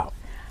is it about?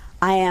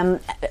 I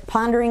am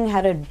pondering how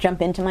to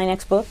jump into my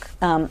next book.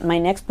 My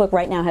next book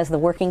right now has the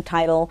working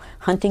title,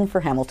 Hunting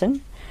for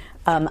Hamilton.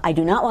 I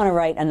do not want to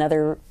write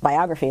another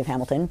biography of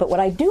Hamilton, but what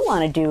I do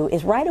want to do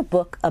is write a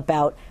book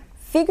about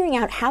figuring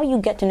out how you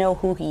get to know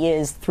who he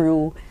is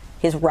through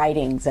his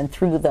writings and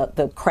through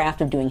the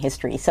craft of doing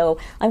history. So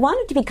I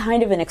want it to be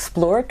kind of an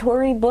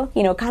exploratory book,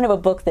 kind of a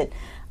book that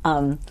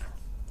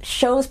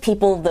shows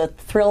people the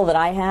thrill that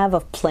I have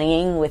of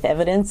playing with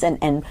evidence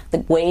and the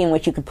way in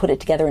which you can put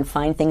it together and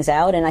find things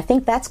out. And I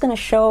think that's going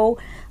to show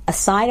a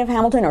side of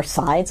Hamilton, or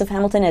sides of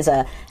Hamilton, as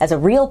a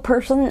real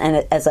person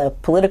and as a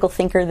political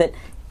thinker that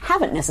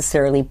haven't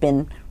necessarily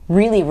been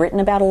really written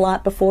about a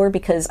lot before,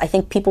 because I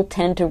think people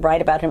tend to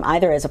write about him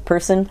either as a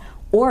person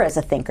or as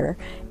a thinker.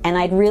 And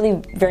I'd really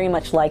very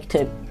much like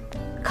to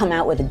come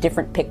out with a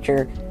different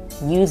picture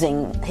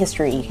using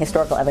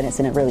historical evidence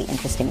in a really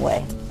interesting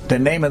way. The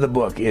name of the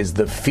book is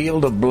The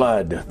Field of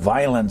Blood,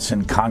 Violence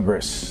in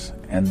Congress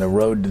and the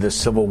Road to the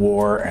Civil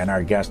War, and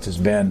our guest has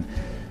been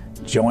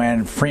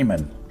Joanne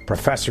Freeman,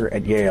 professor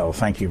at Yale.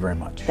 Thank you very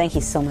much. Thank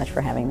you so much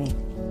for having me.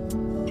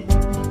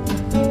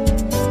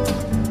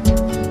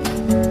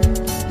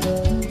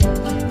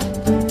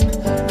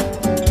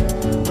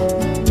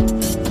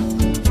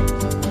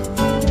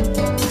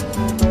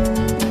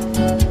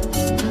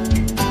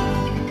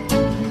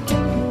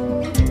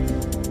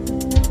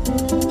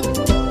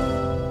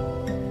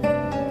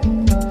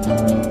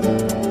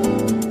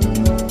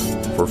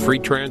 For free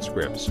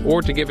transcripts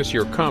or to give us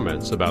your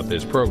comments about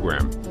this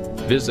program,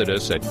 visit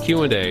us at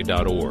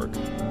Q&A.org.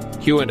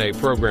 Q&A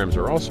programs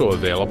are also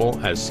available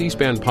as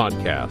C-SPAN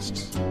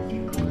podcasts.